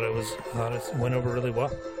that. I thought it went over really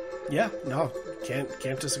well. Yeah, no,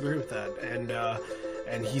 can't disagree with that.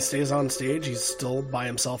 And he stays on stage. He's still by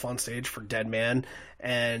himself on stage for Dead Man.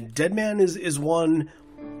 And Dead Man is one,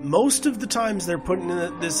 most of the times they're putting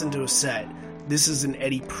this into a set, this is an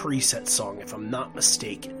Eddie preset song, if I'm not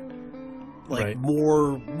mistaken. Like, right.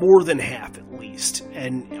 more than half at least.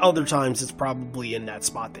 And other times it's probably in that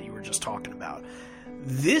spot that you were just talking about.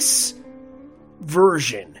 This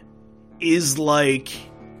version is like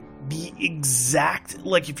the exact,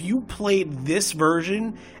 like if you played this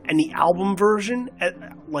version and the album version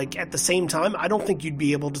at the same time, I don't think you'd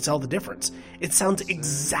be able to tell the difference. It sounds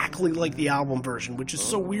exactly like the album version, which is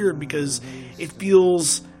so weird because it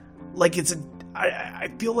feels like I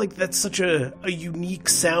feel like that's such a unique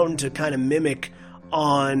sound to kind of mimic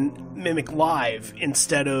live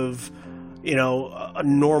instead of, a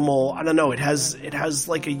normal, I don't know, it has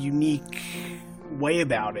like a unique way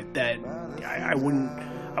about it that I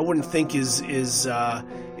wouldn't think is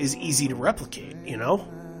easy to replicate,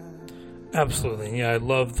 Absolutely. Yeah, I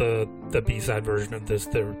love the B-side version of this,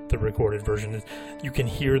 the recorded version. You can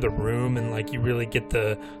hear the room and like you really get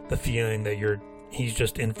the feeling that he's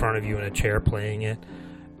just in front of you in a chair playing it.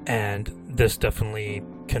 And this definitely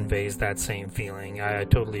conveys that same feeling. I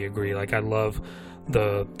totally agree. Like I love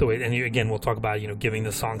the way, and again we'll talk about giving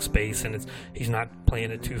the song space, and he's not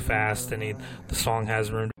playing it too fast, and the song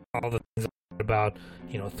has room. All the things about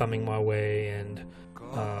Thumbing My Way and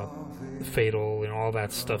Fatal and all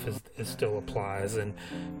that stuff is still applies, and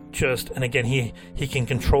again he can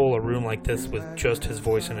control a room like this with just his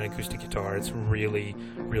voice and an acoustic guitar. It's really,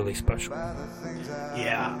 really special.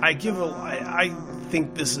 Yeah, I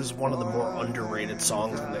think this is one of the more underrated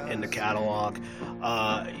songs in the catalog.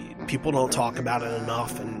 People don't talk about it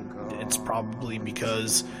enough, and it's probably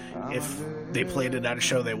because if they played it at a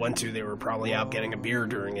show they went to, they were probably out getting a beer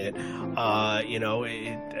during it.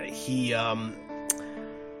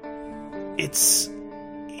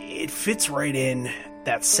 It fits right in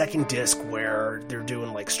that second disc where they're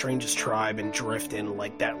doing like Strangest Tribe and Driftin',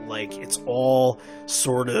 like that, like it's all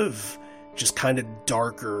sort of just kind of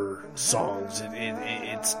darker songs.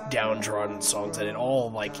 It's downtrodden songs, and it all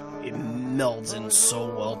like it melds in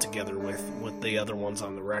so well together with the other ones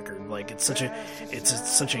on the record. Like it's such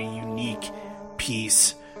a unique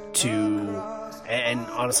piece to. And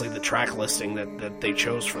honestly, the track listing that they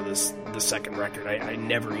chose for the second record, I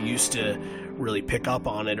never used to really pick up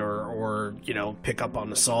on it or pick up on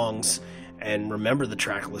the songs and remember the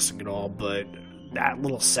track listing at all. But that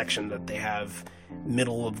little section that they have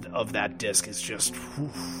middle of that disc is just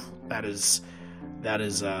that is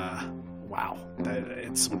wow.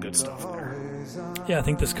 It's some good stuff there. Yeah, I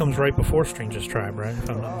think this comes right before Strangest Tribe, right? If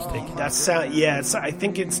I'm not mistaken. I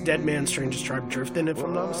think it's Dead Man, Strangest Tribe, Driftin', if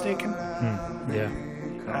I'm not mistaken. Yeah.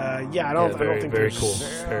 I don't think very there's cool.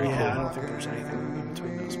 Very cool. I don't think there's anything in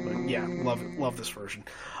between those, but yeah, love this version.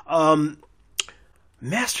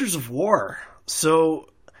 Masters of War. So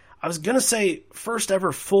I was gonna say first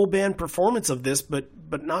ever full band performance of this, but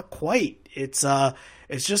not quite. It's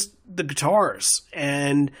just the guitars,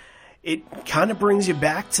 and it kind of brings you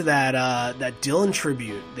back to that Dylan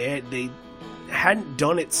tribute. They hadn't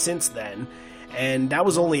done it since then, and that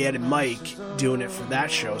was only Ed and Mike doing it for that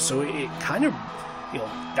show. So it kind of,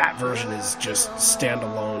 that version is just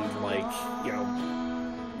standalone, like,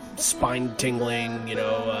 spine tingling,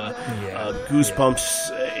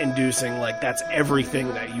 goosebumps inducing. Like that's everything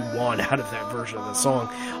that you want out of that version of the song.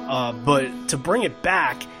 But to bring it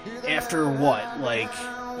back after what, like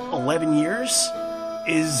 11 years?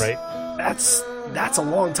 is right. That's a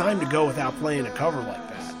long time to go without playing a cover like that.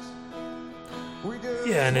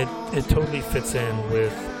 Yeah, and it totally fits in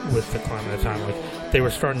with the climate of the time. Like, they were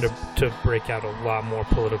starting to break out a lot more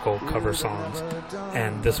political cover songs,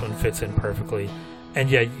 and this one fits in perfectly. And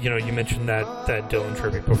yeah, you mentioned that Dylan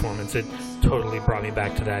tribute performance. It totally brought me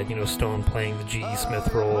back to that. Stone playing the G.E.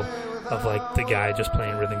 Smith role of like the guy just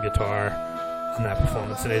playing rhythm guitar on that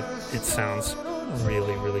performance, and it sounds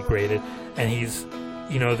really, really great. And he's,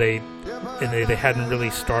 they hadn't really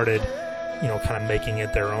started, kind of making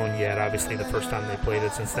it their own yet. Obviously, the first time they played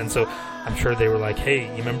it since then. So I'm sure they were like, hey,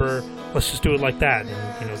 you remember? Let's just do it like that.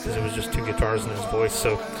 And because it was just two guitars and his voice.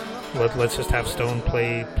 So let's just have Stone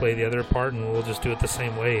play the other part, and we'll just do it the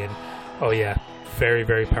same way. And oh yeah, very,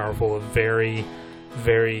 very powerful. A very,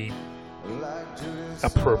 very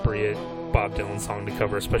appropriate Bob Dylan song to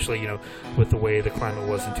cover, especially with the way the climate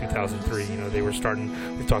was in 2003. They were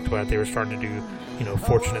starting. We talked about it, they were starting to do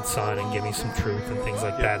Fortunate Son and Give Me Some Truth and things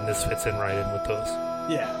like that, and this fits in right in with those.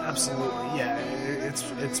 Yeah, absolutely. Yeah,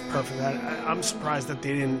 it's perfect. I'm surprised that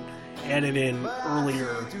they didn't add it in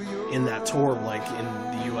earlier in that tour, like in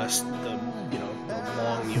the U.S. the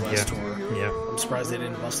long U.S. tour. Yeah, I'm surprised they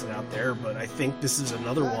didn't bust it out there, but I think this is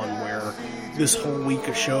another one where this whole week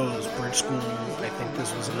of shows, Bridge School, I think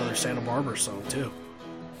this was another Santa Barbara song too,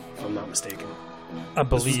 if I'm not mistaken. I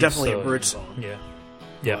believe this was definitely so. a Bridge song. Yeah,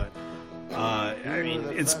 yeah. But, I mean,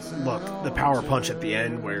 look, the power punch at the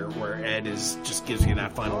end where Ed just gives you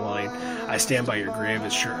that final line, I stand by your grave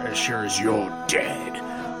as sure as you're dead.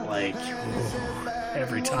 Like,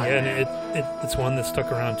 every time. Yeah, and it's one that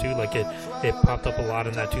stuck around too. Like it popped up a lot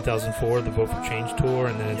in that 2004, the Vote for Change tour,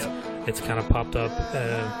 and then it's kind of popped up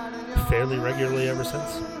fairly regularly ever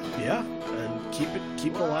since. Yeah, and keep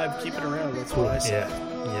it alive, keep it around. That's what I say.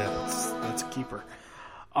 Yeah. That's a keeper.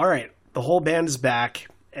 All right, the whole band is back,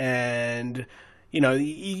 and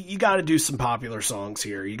you got to do some popular songs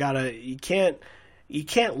here. You can't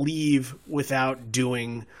leave without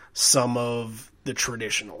doing some of the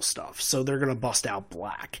traditional stuff. So they're going to bust out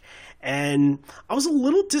Black. And I was a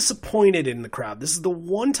little disappointed in the crowd. This is the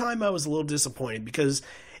one time I was a little disappointed because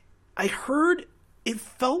it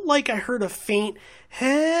felt like I heard a faint,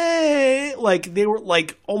 hey, like they were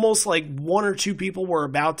like almost like one or two people were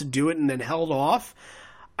about to do it and then held off.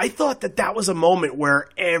 I thought that was a moment where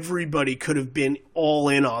everybody could have been all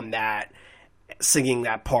in on that, singing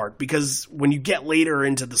that part, because when you get later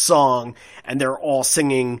into the song and they're all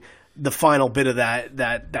singing the final bit of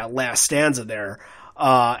that last stanza there,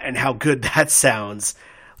 and how good that sounds,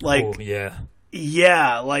 like, oh,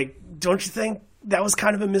 yeah, like, don't you think that was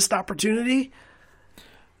kind of a missed opportunity?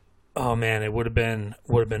 Oh man, it would have been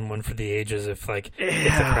one for the ages if if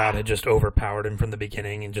the crowd had just overpowered him from the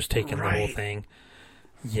beginning and just taken the whole thing.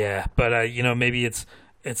 Yeah, but maybe it's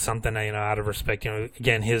something out of respect.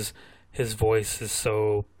 Again, his voice is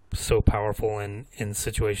so powerful in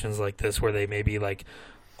situations like this where they maybe like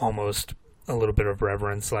almost a little bit of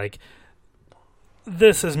reverence, like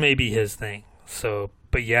this is maybe his thing. So,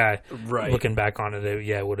 but yeah, looking back on it,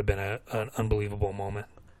 it would have been an unbelievable moment.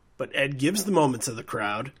 But Ed gives the moment to the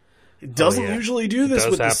crowd. It doesn't usually do this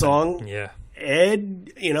with the song. Yeah.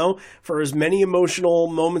 Ed, for as many emotional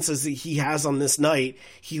moments as he has on this night,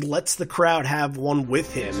 he lets the crowd have one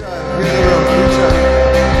with him.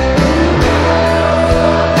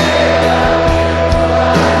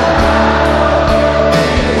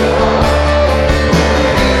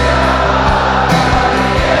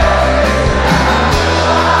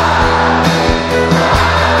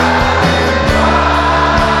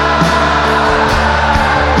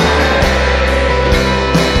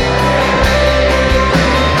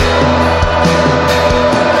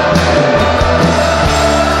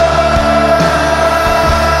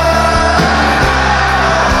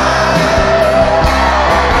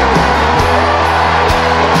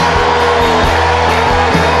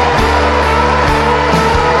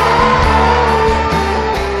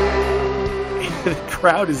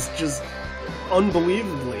 Crowd is just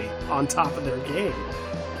unbelievably on top of their game.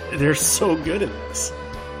 They're so good at this.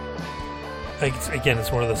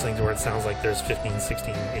 It's one of those things where it sounds like there's 15,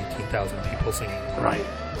 16, 18,000 people singing. Right.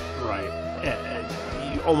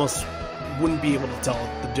 And you almost wouldn't be able to tell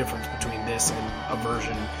the difference between this and a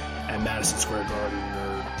version at Madison Square Garden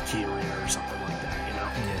or the Key Arena or something like that,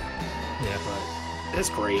 Yeah. But it's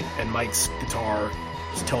great, and Mike's guitar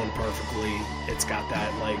is toned perfectly. It's got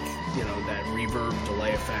that that reverb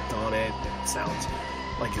delay effect on it. It sounds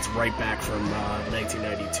like it's right back from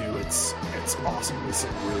 1992. It's awesome. It's a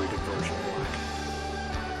really good version of Black.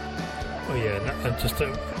 Oh yeah, just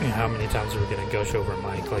how many times are we going to gush over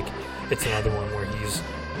Mike? Like, it's another one where he's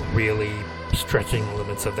really stretching the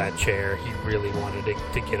limits of that chair. He really wanted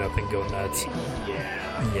to get up and go nuts.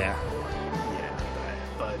 Yeah.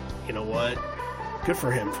 But you know what? Good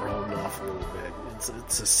for him for holding off a little bit.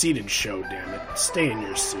 It's a seated show, damn it. Stay in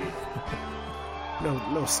your seat.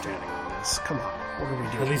 No standing on this. Come on. What are we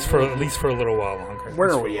doing? At least for a little while longer.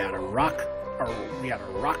 Where are we at? A rock? Are we at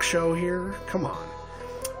a rock show here? Come on.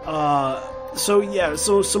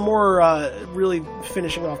 So some more really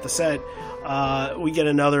finishing off the set. We get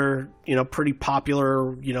another, pretty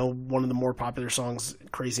popular, one of the more popular songs,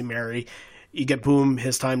 Crazy Mary. You get Boom,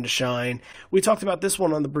 His Time to Shine. We talked about this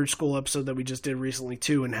one on the Bridge School episode that we just did recently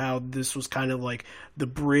too, and how this was kind of like the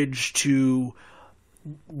bridge to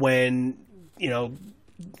when,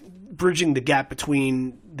 bridging the gap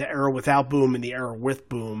between the era without Boom and the era with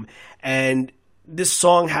Boom. And this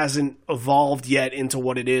song hasn't evolved yet into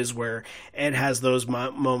what it is, where Ed has those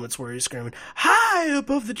moments where he's screaming, high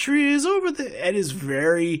above the trees, over the... Ed is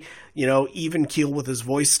very, even keel with his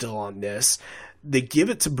voice still on this. They give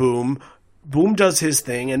it to Boom. Boom does his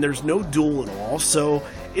thing, and there's no duel at all. So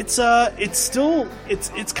it's still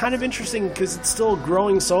kind of interesting because it's still a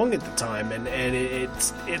growing song at the time, and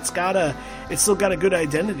it's still got a good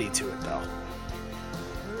identity to it though.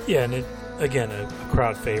 Yeah, and again, a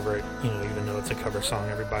crowd favorite. Even though it's a cover song,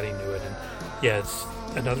 everybody knew it, and yeah, it's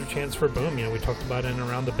another chance for Boom. We talked about it in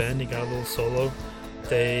Around the Bend. He got a little solo.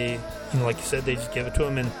 They, like you said, they just give it to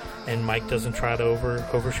him, and Mike doesn't try to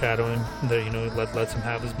overshadow him. Lets him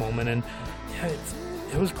have his moment, and yeah,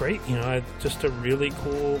 it was great. Just a really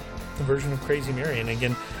cool version of Crazy Mary. And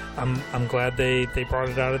again, I'm glad they brought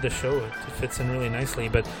it out of the show. It fits in really nicely.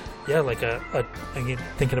 But yeah, like again,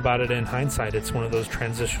 thinking about it in hindsight, it's one of those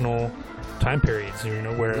transitional time periods,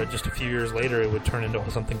 where just a few years later it would turn into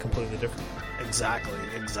something completely different. Exactly.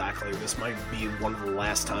 This might be one of the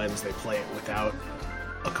last times they play it without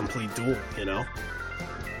a complete duel,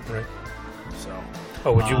 Right. So.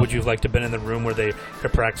 Oh, would you have liked to have been in the room where they're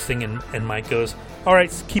practicing and Mike goes, all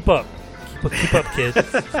right, keep up, kid.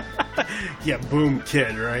 Yeah, Boom,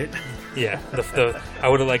 kid, right? Yeah, I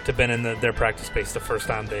would have liked to have been in their practice space the first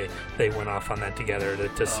time they went off on that together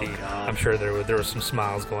to see. God. I'm sure there were some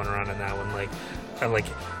smiles going around in that one.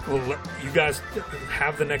 Well, you guys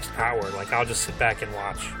have the next hour. I'll just sit back and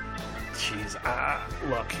watch. Jeez,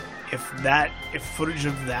 look, if footage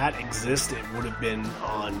of that exists, it would have been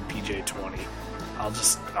on PJ20. I'll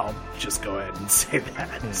just go ahead and say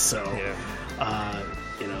that. So, yeah.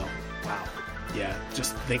 Wow. Yeah,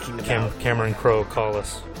 just thinking about... Cameron Crowe, call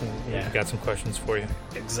us. Yeah. We've got some questions for you.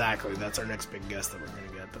 Exactly. That's our next big guest that we're going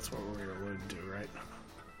to get. That's what we're alluding to, right?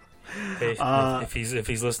 Hey, if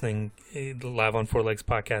he's listening, live on Four Legs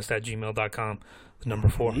Podcast at gmail.com, the number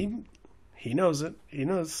 4. He knows it. He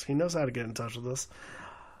knows how to get in touch with us.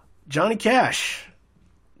 Johnny Cash,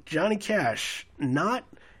 not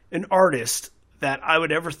an artist that I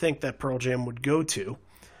would ever think that Pearl Jam would go to,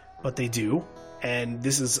 but they do. And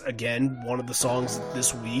this is, again, one of the songs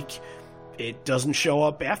this week. It doesn't show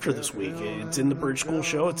up after this week. It's in the Bridge School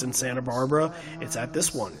show. It's in Santa Barbara. It's at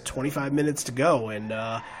this one. 25 minutes to go. And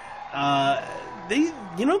they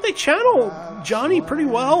channel Johnny pretty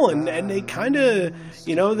well. And they kind of,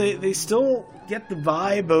 they still get the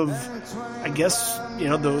vibe of, I guess,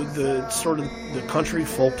 the sort of the country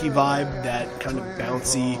folky vibe, that kind of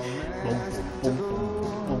bouncy, boom, boom, boom,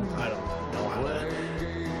 boom, boom. I don't know how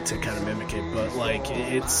to kind of mimic it, but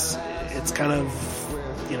it's kind of,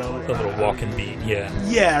 a little walking beat.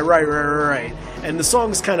 Yeah, right. And the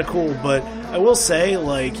song's kind of cool, but I will say,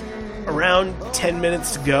 around 10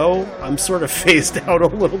 minutes to go, I'm sort of phased out a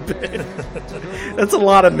little bit. That's a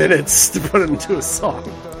lot of minutes to put into a song.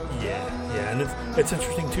 Yeah, and it's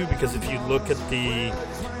interesting too, because if you look at the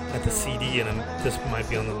CD, and this might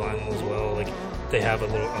be on the vinyl as well, they have a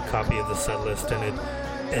copy of the set list, and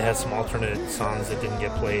it has some alternate songs that didn't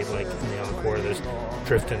get played, in the encore. There's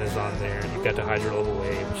Driftin' is on there. You've got To Hide Your Love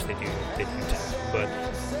Away, which they do too.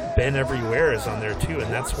 But Been Everywhere is on there too,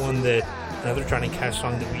 and that's another Johnny Cash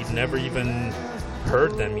song that we'd never even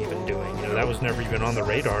heard them even doing. That was never even on the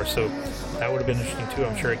radar, so that would have been interesting too.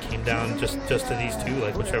 I'm sure it came down just to these two,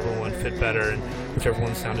 whichever one fit better and whichever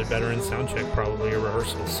one sounded better in soundcheck probably, or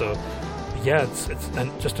rehearsal. So yeah, it's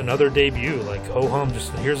just another debut. Ho hum,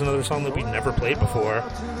 just here's another song that we've never played before,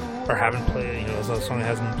 or haven't played. It's a song that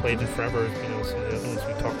hasn't been played in forever. Some of the other ones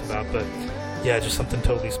we talked about, but yeah, just something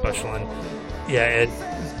totally special. And yeah, Ed,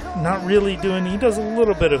 not really doing. He does a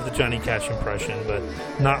little bit of the Johnny Cash impression, but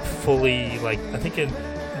not fully. I think in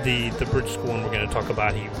the Bridge School one we're going to talk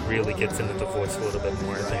about, he really gets into the voice a little bit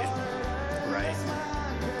more. Right.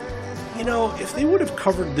 If they would have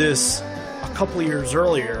covered this a couple of years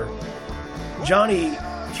earlier, Johnny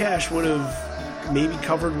Cash would have maybe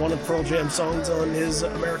covered one of Pearl Jam's songs on his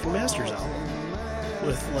American Masters album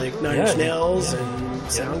with like Nine Inch Nails and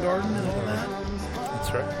Soundgarden and all that.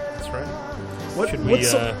 That's right. That's right.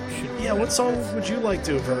 What song would you like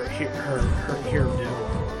to have hear do?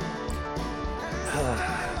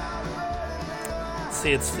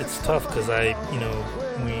 See, it's tough because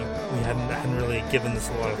we hadn't really given this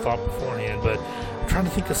a lot of thought beforehand, but I'm trying to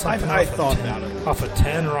think of something. I thought about it. Off of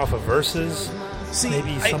 10 or off of Verses.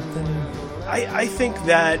 Maybe something. I think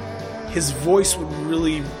that his voice would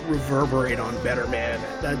really reverberate on Better Man.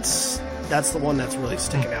 That's the one that's really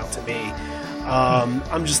sticking out to me.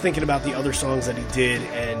 I'm just thinking about the other songs that he did,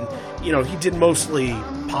 and he did mostly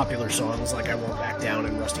popular songs like I Won't Back Down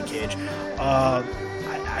and Rusty Cage. I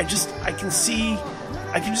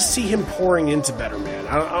can just see him pouring into Better Man.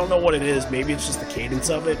 I don't know what it is. Maybe it's just the cadence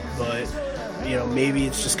of it, but maybe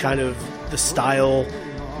it's just kind of the style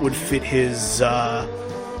would fit his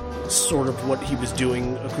sort of what he was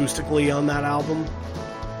doing acoustically on that album.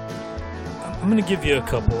 I'm going to give you a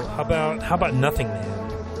couple. How about Nothing Man?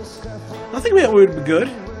 Nothing Man would be good.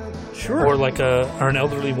 Sure. Or like an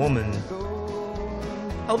elderly woman.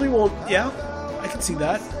 Elderly woman, yeah, I can see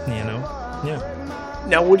that. Yeah.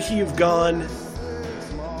 Now, would he have gone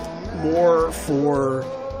more for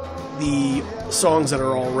the songs that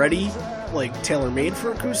are already like tailor-made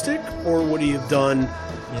for acoustic, or would he have done,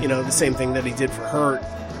 the same thing that he did for Hurt,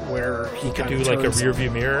 where he could do like a rear view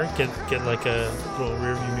mirror, get like a little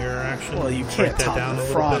rear view mirror action? Well, you can't top the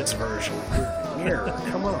Frogs version. Mirror,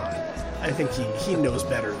 come on. I think he knows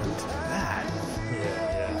better than to do that.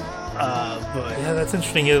 Yeah. But that's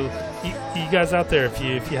interesting. You guys out there, if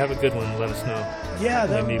you have a good one, let us know. Yeah,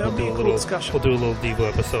 that'd be a cool discussion. We'll do a little Devo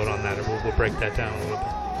episode on that, or we'll break that down a little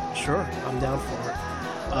bit. Sure, I'm down for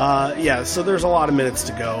it. So there's a lot of minutes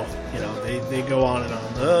to go. They go on and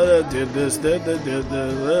on. Did this,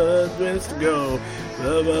 minutes to go.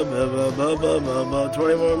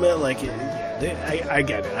 20 more minutes. Like, I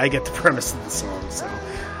get it. I get the premise of the song. So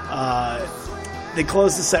they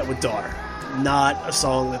close the set with Daughter. Not a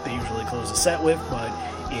song that they usually close a set with, but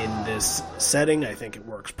in this setting, I think it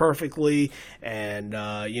works perfectly, and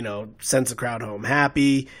sends the crowd home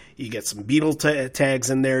happy. You get some Beatle tags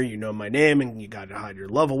in there, You Know My Name, and You Gotta Hide Your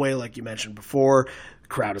Love Away, like you mentioned before. The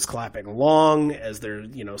crowd is clapping along as they're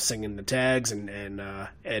singing the tags, and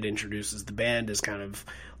Ed introduces the band as kind of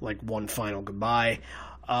like one final goodbye.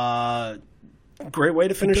 Great way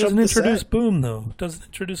to finish up the set. Doesn't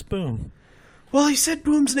introduce Boom. Well, he said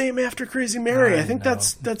Boom's name after Crazy Mary. I think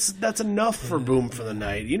that's enough for Boom for the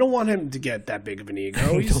night. You don't want him to get that big of an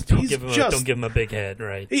ego. Don't give him a big head,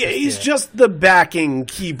 right? Yeah, he's just the backing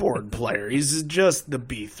keyboard player. He's just the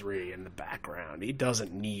B3 in the background. He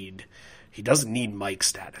doesn't need mic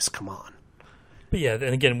status. Come on. But yeah,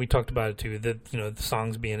 and again, we talked about it too. That the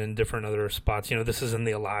songs being in different other spots. This is in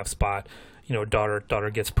the Alive spot. Daughter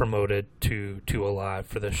gets promoted to Alive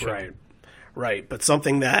for this show. Right. But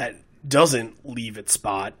something that doesn't leave its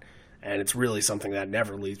spot, and it's really something that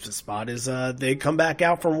never leaves its spot, is they come back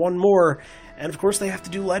out for one more, and of course they have to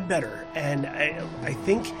do Ledbetter. And I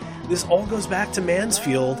think this all goes back to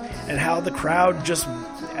Mansfield and how the crowd just,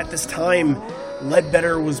 at this time,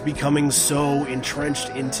 Ledbetter was becoming so entrenched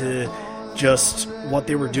into just what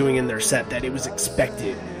they were doing in their set that it was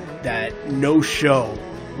expected that no show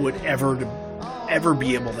would ever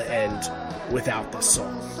be able to end without this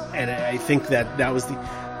song. And I think that was the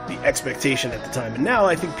expectation at the time, and now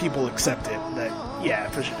I think people accept it that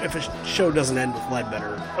if a show doesn't end with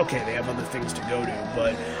Ledbetter, okay, they have other things to go to.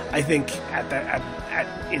 But I think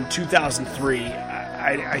in 2003,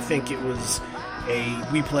 I think it was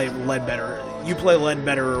we play Ledbetter, you play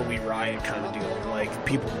Ledbetter or we riot kind of deal. Like,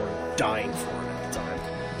 people were dying for it at the time.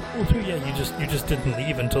 Well, too, yeah, you just didn't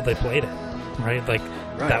leave until they played it, right? Like,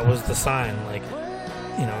 that was the sign. Like,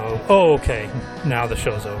 oh, okay, now the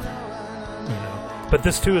show's over. But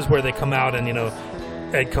this too is where they come out and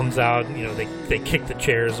Ed comes out, they kick the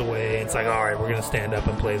chairs away. It's like, all right, we're gonna stand up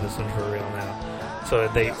and play this one for real now. So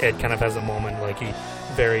Ed kind of has a moment, like he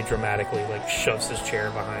very dramatically like shoves his chair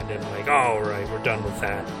behind him, like, all right, we're done with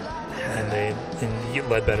that. And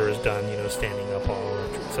Ledbetter is done, standing up all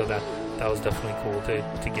over. So that was definitely cool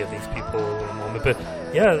to give these people a little moment. But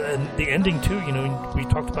yeah, and the ending too, we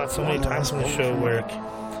talked about so many times on the show where,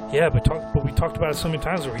 but we talked about it so many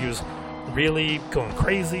times where he was really going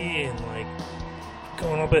crazy and like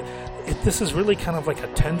going a little bit. This is really kind of like a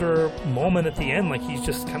tender moment at the end. Like, he's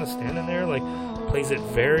just kind of standing there, like plays it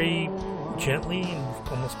very gently and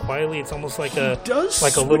almost quietly. It's almost like a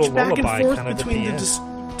little lullaby kind of between at the the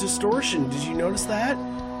end. Distortion. Did you notice that?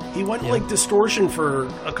 He went like distortion for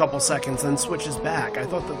a couple seconds, then switches back. I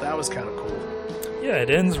thought that was kind of cool. Yeah,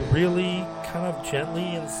 it ends really kind of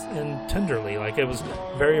gently and tenderly. Like, it was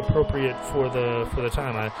very appropriate for the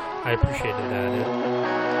time. I appreciated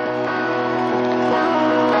that.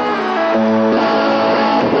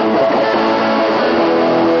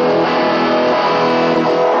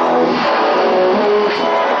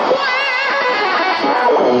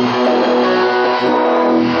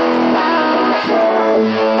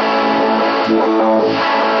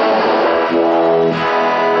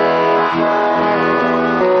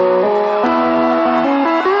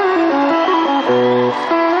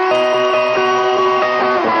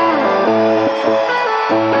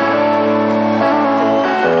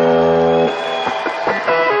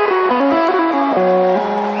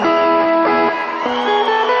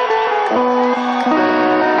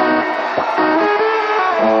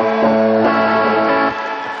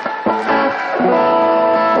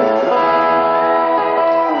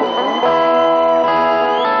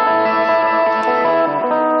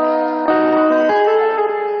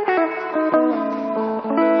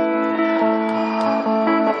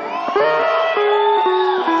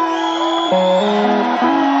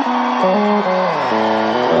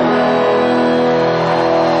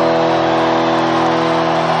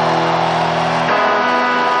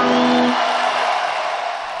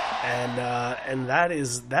 And that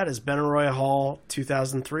is Benaroya Hall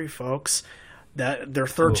 2003, folks. That their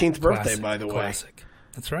 13th birthday, classic, by the way. Classic.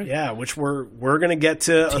 That's right. Yeah, which we're going to get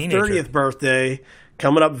to Teenager. a 30th birthday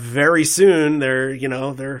coming up very soon. They're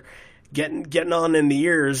getting on in the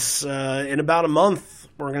years. In about a month,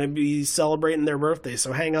 we're going to be celebrating their birthday.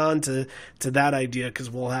 So hang on to that idea, because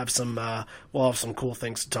we'll have some cool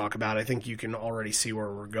things to talk about. I think you can already see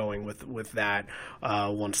where we're going with that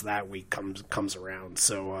once that week comes around.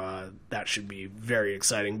 So that should be very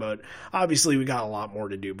exciting. But obviously, we got a lot more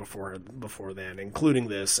to do before then, including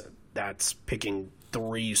this. That's picking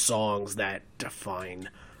 3 songs that define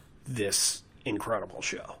this incredible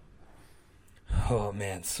show. Oh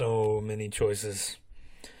man, so many choices.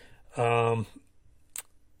 Number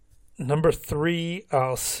 3,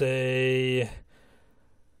 I'll say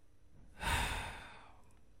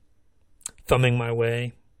Thumbing My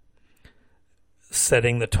Way,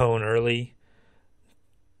 setting the tone early.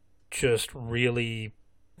 Just really,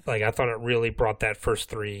 like, I thought it really brought that first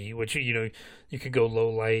 3, which, you could go low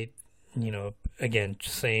light, again,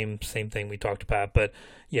 same thing we talked about. But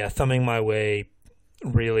yeah, Thumbing My Way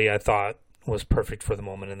really, I thought, was perfect for the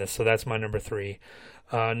moment in this. So that's my number 3.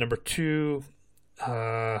 Number 2,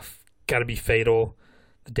 gotta be Fatal.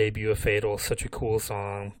 The debut of Fatal, such a cool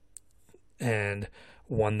song, and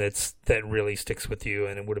one that really sticks with you,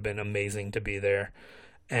 and it would have been amazing to be there.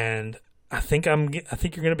 And I think you're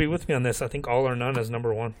gonna be with me on this. I think All or None is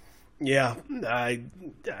number 1. Yeah, I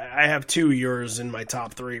have 2 yours in my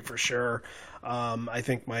top 3 for sure. I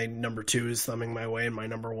think my number 2 is Thumbing My Way, and my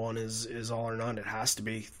number 1 is All or None. It has to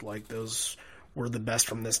be. Like, those were the best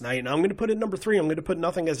from this night. And I'm going to put it number 3. I'm going to put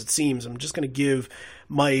Nothing As It Seems. I'm just going to give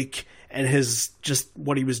Mike and just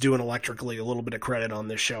what he was doing electrically a little bit of credit on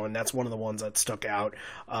this show, and that's one of the ones that stuck out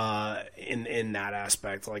in that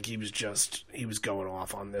aspect. Like, he was going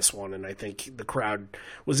off on this one, and I think the crowd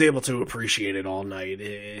was able to appreciate it all night.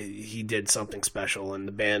 He did something special, and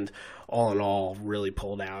the band, all in all, really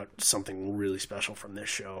pulled out something really special from this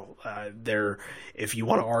show. If you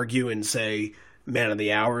want to argue and say Man of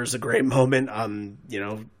the Hour is a great moment, I'm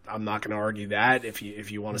not going to argue that. If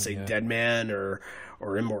you want to say Dead Man or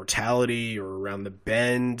Immortality or Around the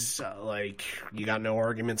Bend, like, you got no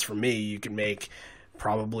arguments from me. You can make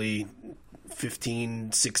probably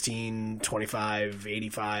 15, 16, 25,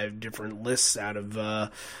 85 different lists out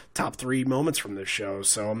of top 3 moments from this show.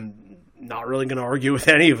 So I'm not really going to argue with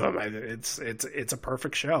any of them. It's a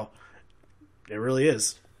perfect show. It really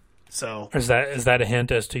is. So is that a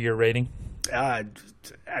hint as to your rating? I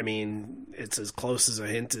mean, it's as close as a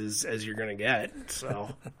hint as you're going to get.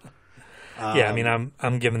 So yeah, I mean,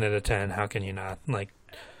 I'm giving it a 10. How can you not? Like,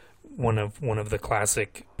 one of the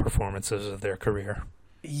classic performances of their career.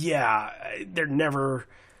 Yeah, they're never,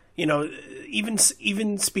 even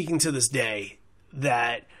speaking to this day,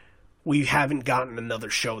 that we haven't gotten another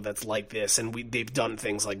show that's like this, and they've done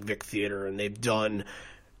things like Vic Theater, and they've done,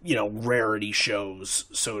 rarity shows,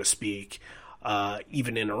 so to speak,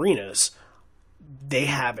 even in arenas. They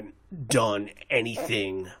haven't done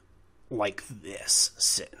anything like this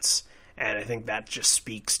since. And I think that just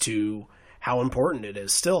speaks to how important it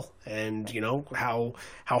is still, and how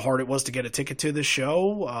hard it was to get a ticket to the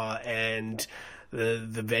show, and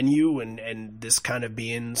the venue, and this kind of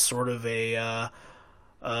being sort of a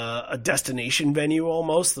destination venue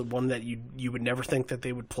almost, the one that you would never think that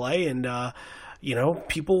they would play. And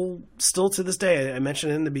people still to this day, I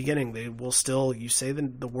mentioned it in the beginning, they will still, you say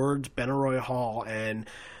the words Benaroya Hall and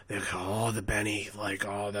they go, oh, the Benny, like,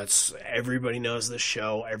 oh, that's, everybody knows this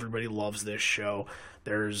show. Everybody loves this show.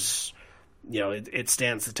 There's, it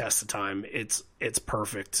stands the test of time. It's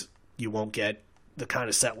perfect. You won't get the kind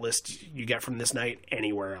of set list you get from this night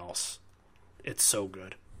anywhere else. It's so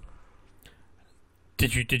good.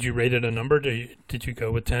 Did you rate it a number? Did you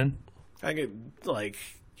go with 10? I could, like,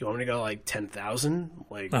 you want me to go like 10,000?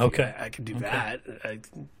 Like, okay, I could do that.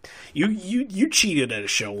 You cheated at a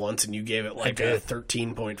show once and you gave it like a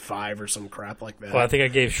 13.5 or some crap like that. Well, I think I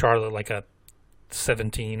gave Charlotte like a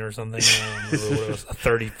 17 or something. I don't remember what it was, a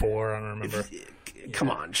 34. I don't remember. Come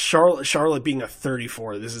on, Charlotte being a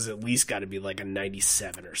 34, this has at least got to be like a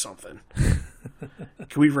 97 or something.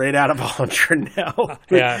 Can we rate out of 100 now?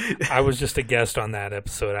 Yeah, I was just a guest on that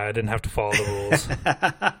episode. I didn't have to follow the rules.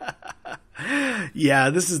 Yeah,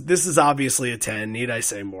 this is obviously a 10. Need I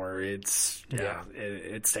say more? It's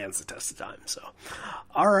it stands the test of time. So,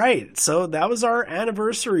 all right. So that was our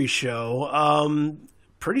anniversary show.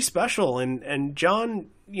 Pretty special. And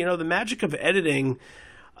John, the magic of editing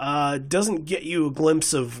doesn't get you a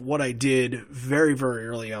glimpse of what I did very, very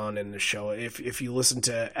early on in the show. If you listen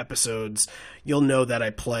to episodes, you'll know that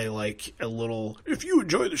I play like a little, if you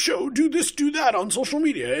enjoy the show, do this, do that on social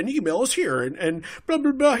media and email us here and blah,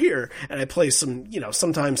 blah, blah here. And I play some,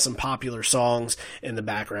 sometimes some popular songs in the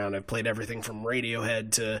background. I've played everything from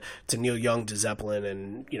Radiohead to Neil Young to Zeppelin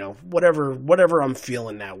and, whatever I'm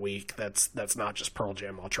feeling that week. That's not just Pearl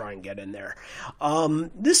Jam. I'll try and get in there.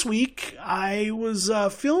 This week I was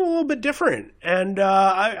feeling a little bit different, and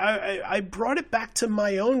I brought it back to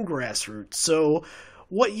my own grassroots. So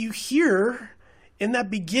what you hear in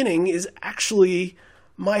that beginning is actually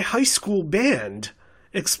my high school band,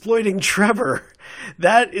 Exploiting Trevor.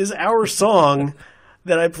 That is our song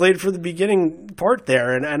that I played for the beginning part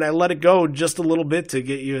there, and I let it go just a little bit to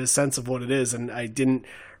get you a sense of what it is, and I didn't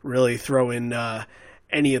really throw in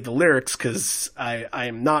any of the lyrics because I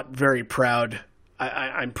am not very proud.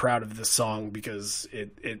 I'm proud of this song because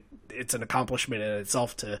it's an accomplishment in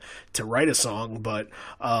itself to write a song, but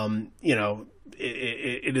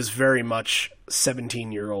it is very much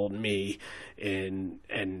 17-year-old me and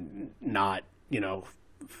not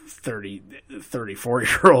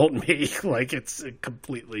 34-year-old me. Like it's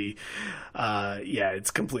completely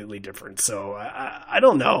it's completely different. So I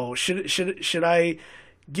don't know, should I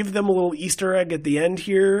give them a little Easter egg at the end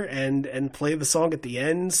here and play the song at the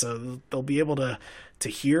end so they'll be able to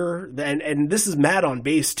hear. And this is Matt on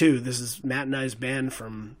bass too. This is Matt and I's band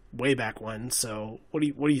from way back when. So what do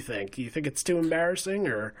you think? Do you think it's too embarrassing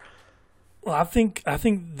or? Well, I think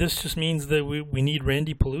this just means that we need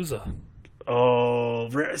Randy Palooza. Oh,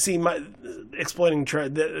 see, Exploiting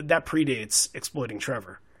Trevor, that predates Exploiting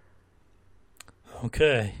Trevor.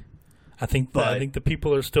 Okay. I think the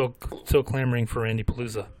people are still clamoring for Randy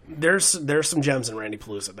Palooza. There's some gems in Randy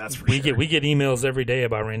Palooza, that's for sure. We get emails every day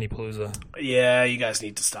about Randy Palooza. Yeah, you guys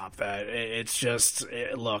need to stop that. It's just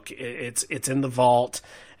look, it's in the vault,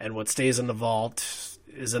 and what stays in the vault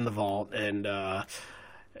is in the vault, and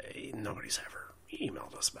nobody's ever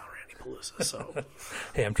emailed us about Randy Palooza. So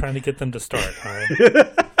hey, I'm trying to get them to start. All right.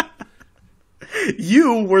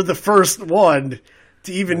 You were the first one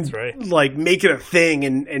to even right. like make it a thing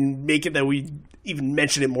and make it that we even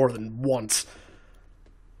mention it more than once.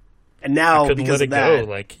 And now I couldn't because let it of that,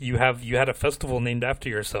 go. Like you had a festival named after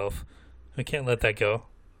yourself. I can't let that go.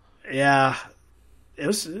 Yeah, it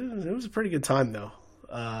was a pretty good time though.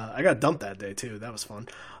 I got dumped that day too. That was fun.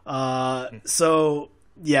 So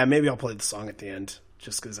yeah, maybe I'll play the song at the end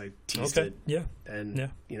just because I teased it. Yeah, and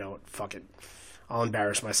fuck it. I'll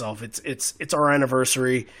embarrass myself. It's our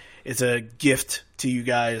anniversary. It's a gift to you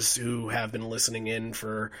guys who have been listening in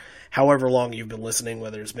for however long you've been listening,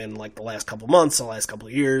 whether it's been like the last couple of months, the last couple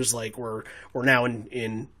of years. Like we're now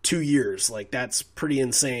in 2 years. Like that's pretty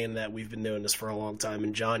insane that we've been doing this for a long time.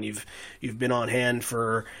 And John, you've been on hand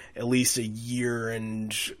for at least a year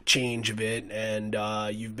and change of it, and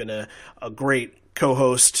you've been a great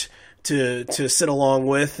co-host to sit along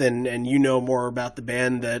with, and more about the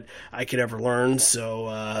band that I could ever learn.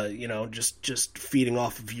 So just feeding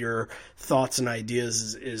off of your thoughts and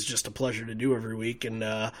ideas is just a pleasure to do every week, and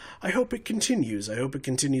I hope it continues. I hope it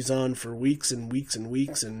continues on for weeks and weeks and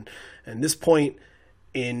weeks, and this point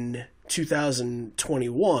in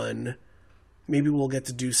 2021, maybe we'll get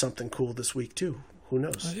to do something cool this week too. Who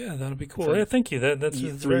knows? Oh, yeah, that'll be cool. Yeah, thank you. That's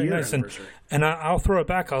very nice. And I'll throw it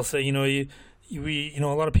back. I'll say, a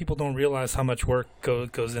lot of people don't realize how much work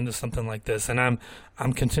goes into something like this, and I'm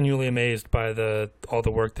continually amazed by all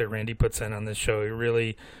the work that Randy puts in on this show.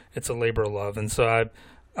 It's a labor of love, and so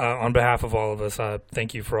on behalf of all of us,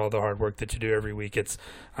 thank you for all the hard work that you do every week.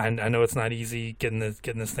 I know it's not easy getting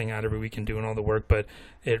this thing out every week and doing all the work, but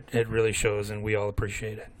it really shows, and we all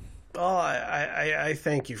appreciate it. Well, I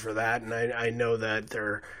thank you for that, and I know that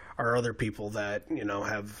there are other people that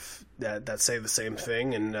have that say the same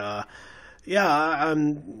thing, and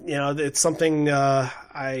it's something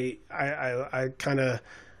I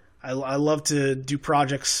love to do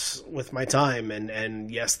projects with my time, and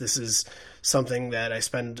yes, this is something that I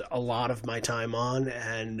spend a lot of my time on,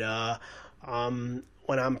 and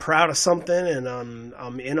when I'm proud of something and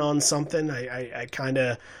I'm in on something,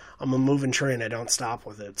 I'm a moving train. I don't stop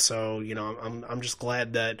with it. So, I'm just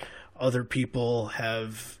glad that other people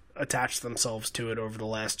have attached themselves to it over the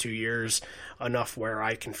last 2 years enough where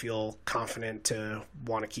I can feel confident to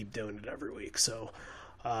want to keep doing it every week. So,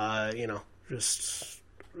 just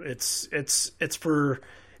it's for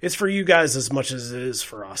you guys as much as it is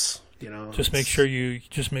for us. Just make sure you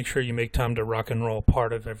make time to rock and roll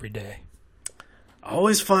part of every day. I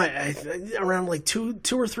always find around like 2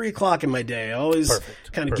 or 3 o'clock in my day, I always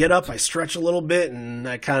kind of get up, I stretch a little bit, and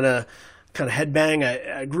I kind of headbang.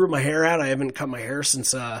 I grew my hair out. I haven't cut my hair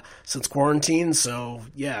since quarantine, so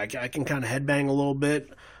yeah, I can kind of headbang a little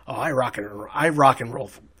bit. Oh, I rock and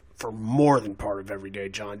roll for more than part of every day,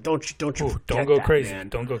 John. Don't you don't go that, crazy. Man.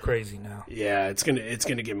 Don't go crazy now. Yeah, it's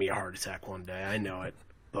gonna give me a heart attack one day. I know it,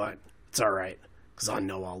 but it's all right because I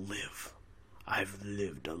know I'll live. I've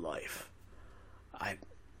lived a life.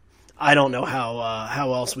 I don't know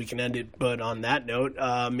how else we can end it, but on that note,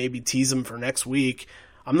 maybe tease them for next week.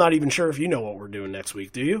 I'm not even sure if you know what we're doing next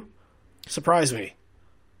week. Do you? Surprise me.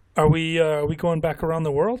 Are we going back around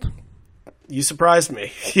the world? You surprised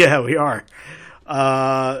me. Yeah, we are.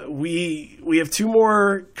 We have 2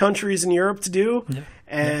 more countries in Europe to do,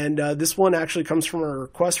 and this one actually comes from a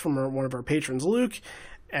request from one of our patrons, Luke.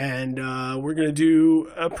 And we're going to do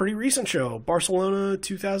a pretty recent show, Barcelona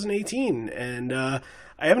 2018. And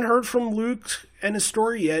I haven't heard from Luke and his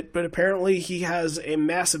story yet, but apparently he has a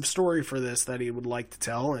massive story for this that he would like to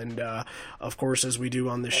tell. And, of course, as we do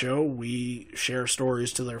on the show, we share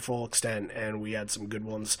stories to their full extent, and we had some good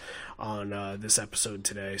ones on this episode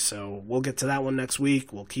today. So we'll get to that one next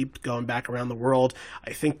week. We'll keep going back around the world.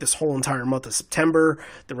 I think this whole entire month of September,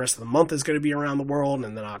 the rest of the month is going to be around the world,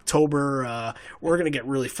 and then October, we're going to get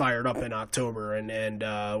really fired up in October, and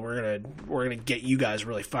we're gonna get you guys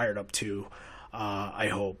really fired up too. I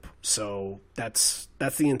hope. So that's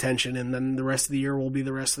the intention, and then the rest of the year will be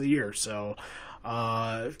the rest of the year. So,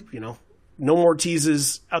 no more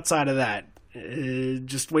teases outside of that.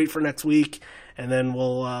 Just wait for next week, and then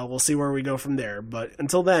we'll see where we go from there. But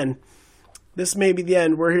until then, this may be the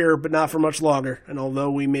end. We're here, but not for much longer. And although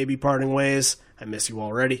we may be parting ways, I miss you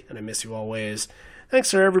already, and I miss you always.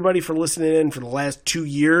 Thanks for everybody for listening in for the last 2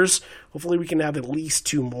 years. Hopefully we can have at least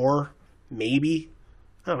 2 more, maybe.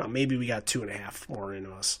 I don't know, maybe we got 2.5 more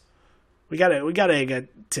into us. We gotta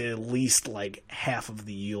get to at least like half of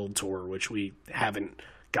the Yield tour, which we haven't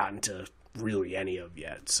gotten to really any of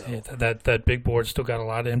yet. So yeah, that big board still got a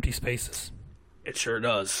lot of empty spaces. It sure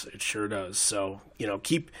does. So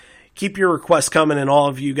keep your requests coming, and all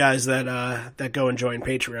of you guys that go and join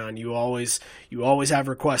Patreon, you always have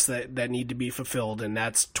requests that need to be fulfilled, and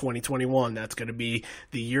that's 2021. That's going to be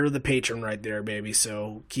the year of the patron right there, baby.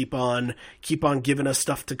 So keep on giving us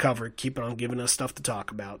stuff to cover, keep on giving us stuff to talk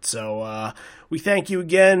about. So we thank you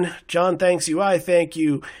again. John thanks you. I thank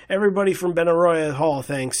you. Everybody from Benaroya Hall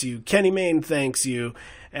thanks you. Kenny Mayne thanks you,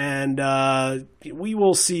 and we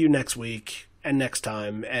will see you next week and next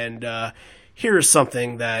time. And here's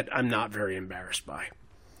something that I'm not very embarrassed by.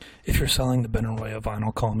 If you're selling the Benaroya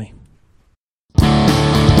vinyl, call me.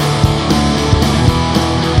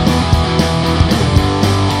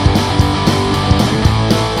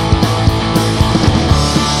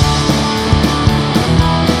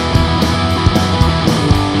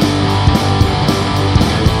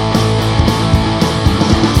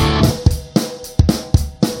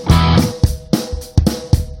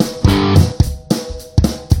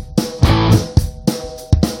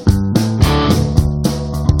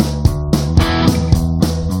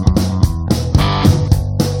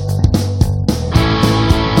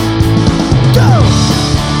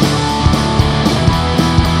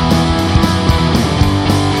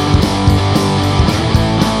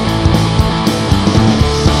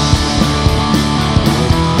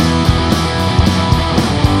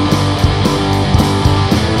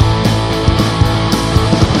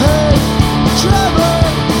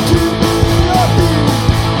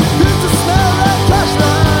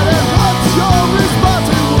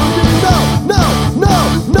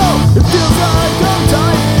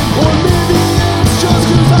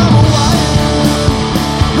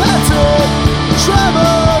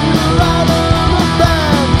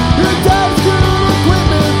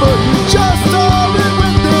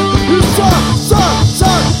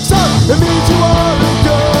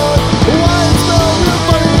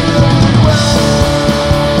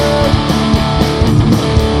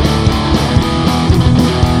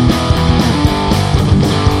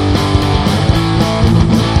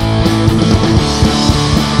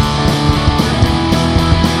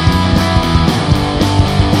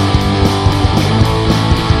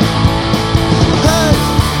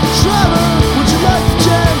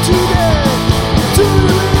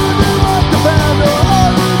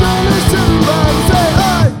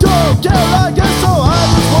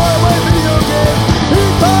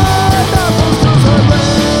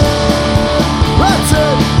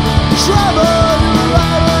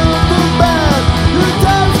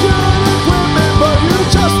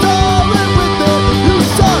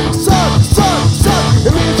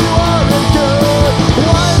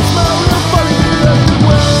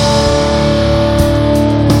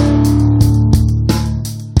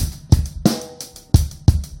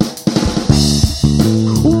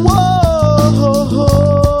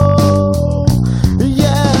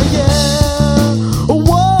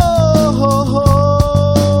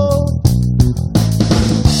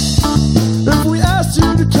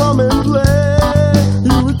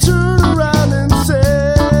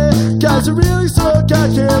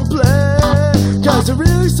 Guys, I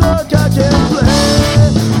really suck, I can't play.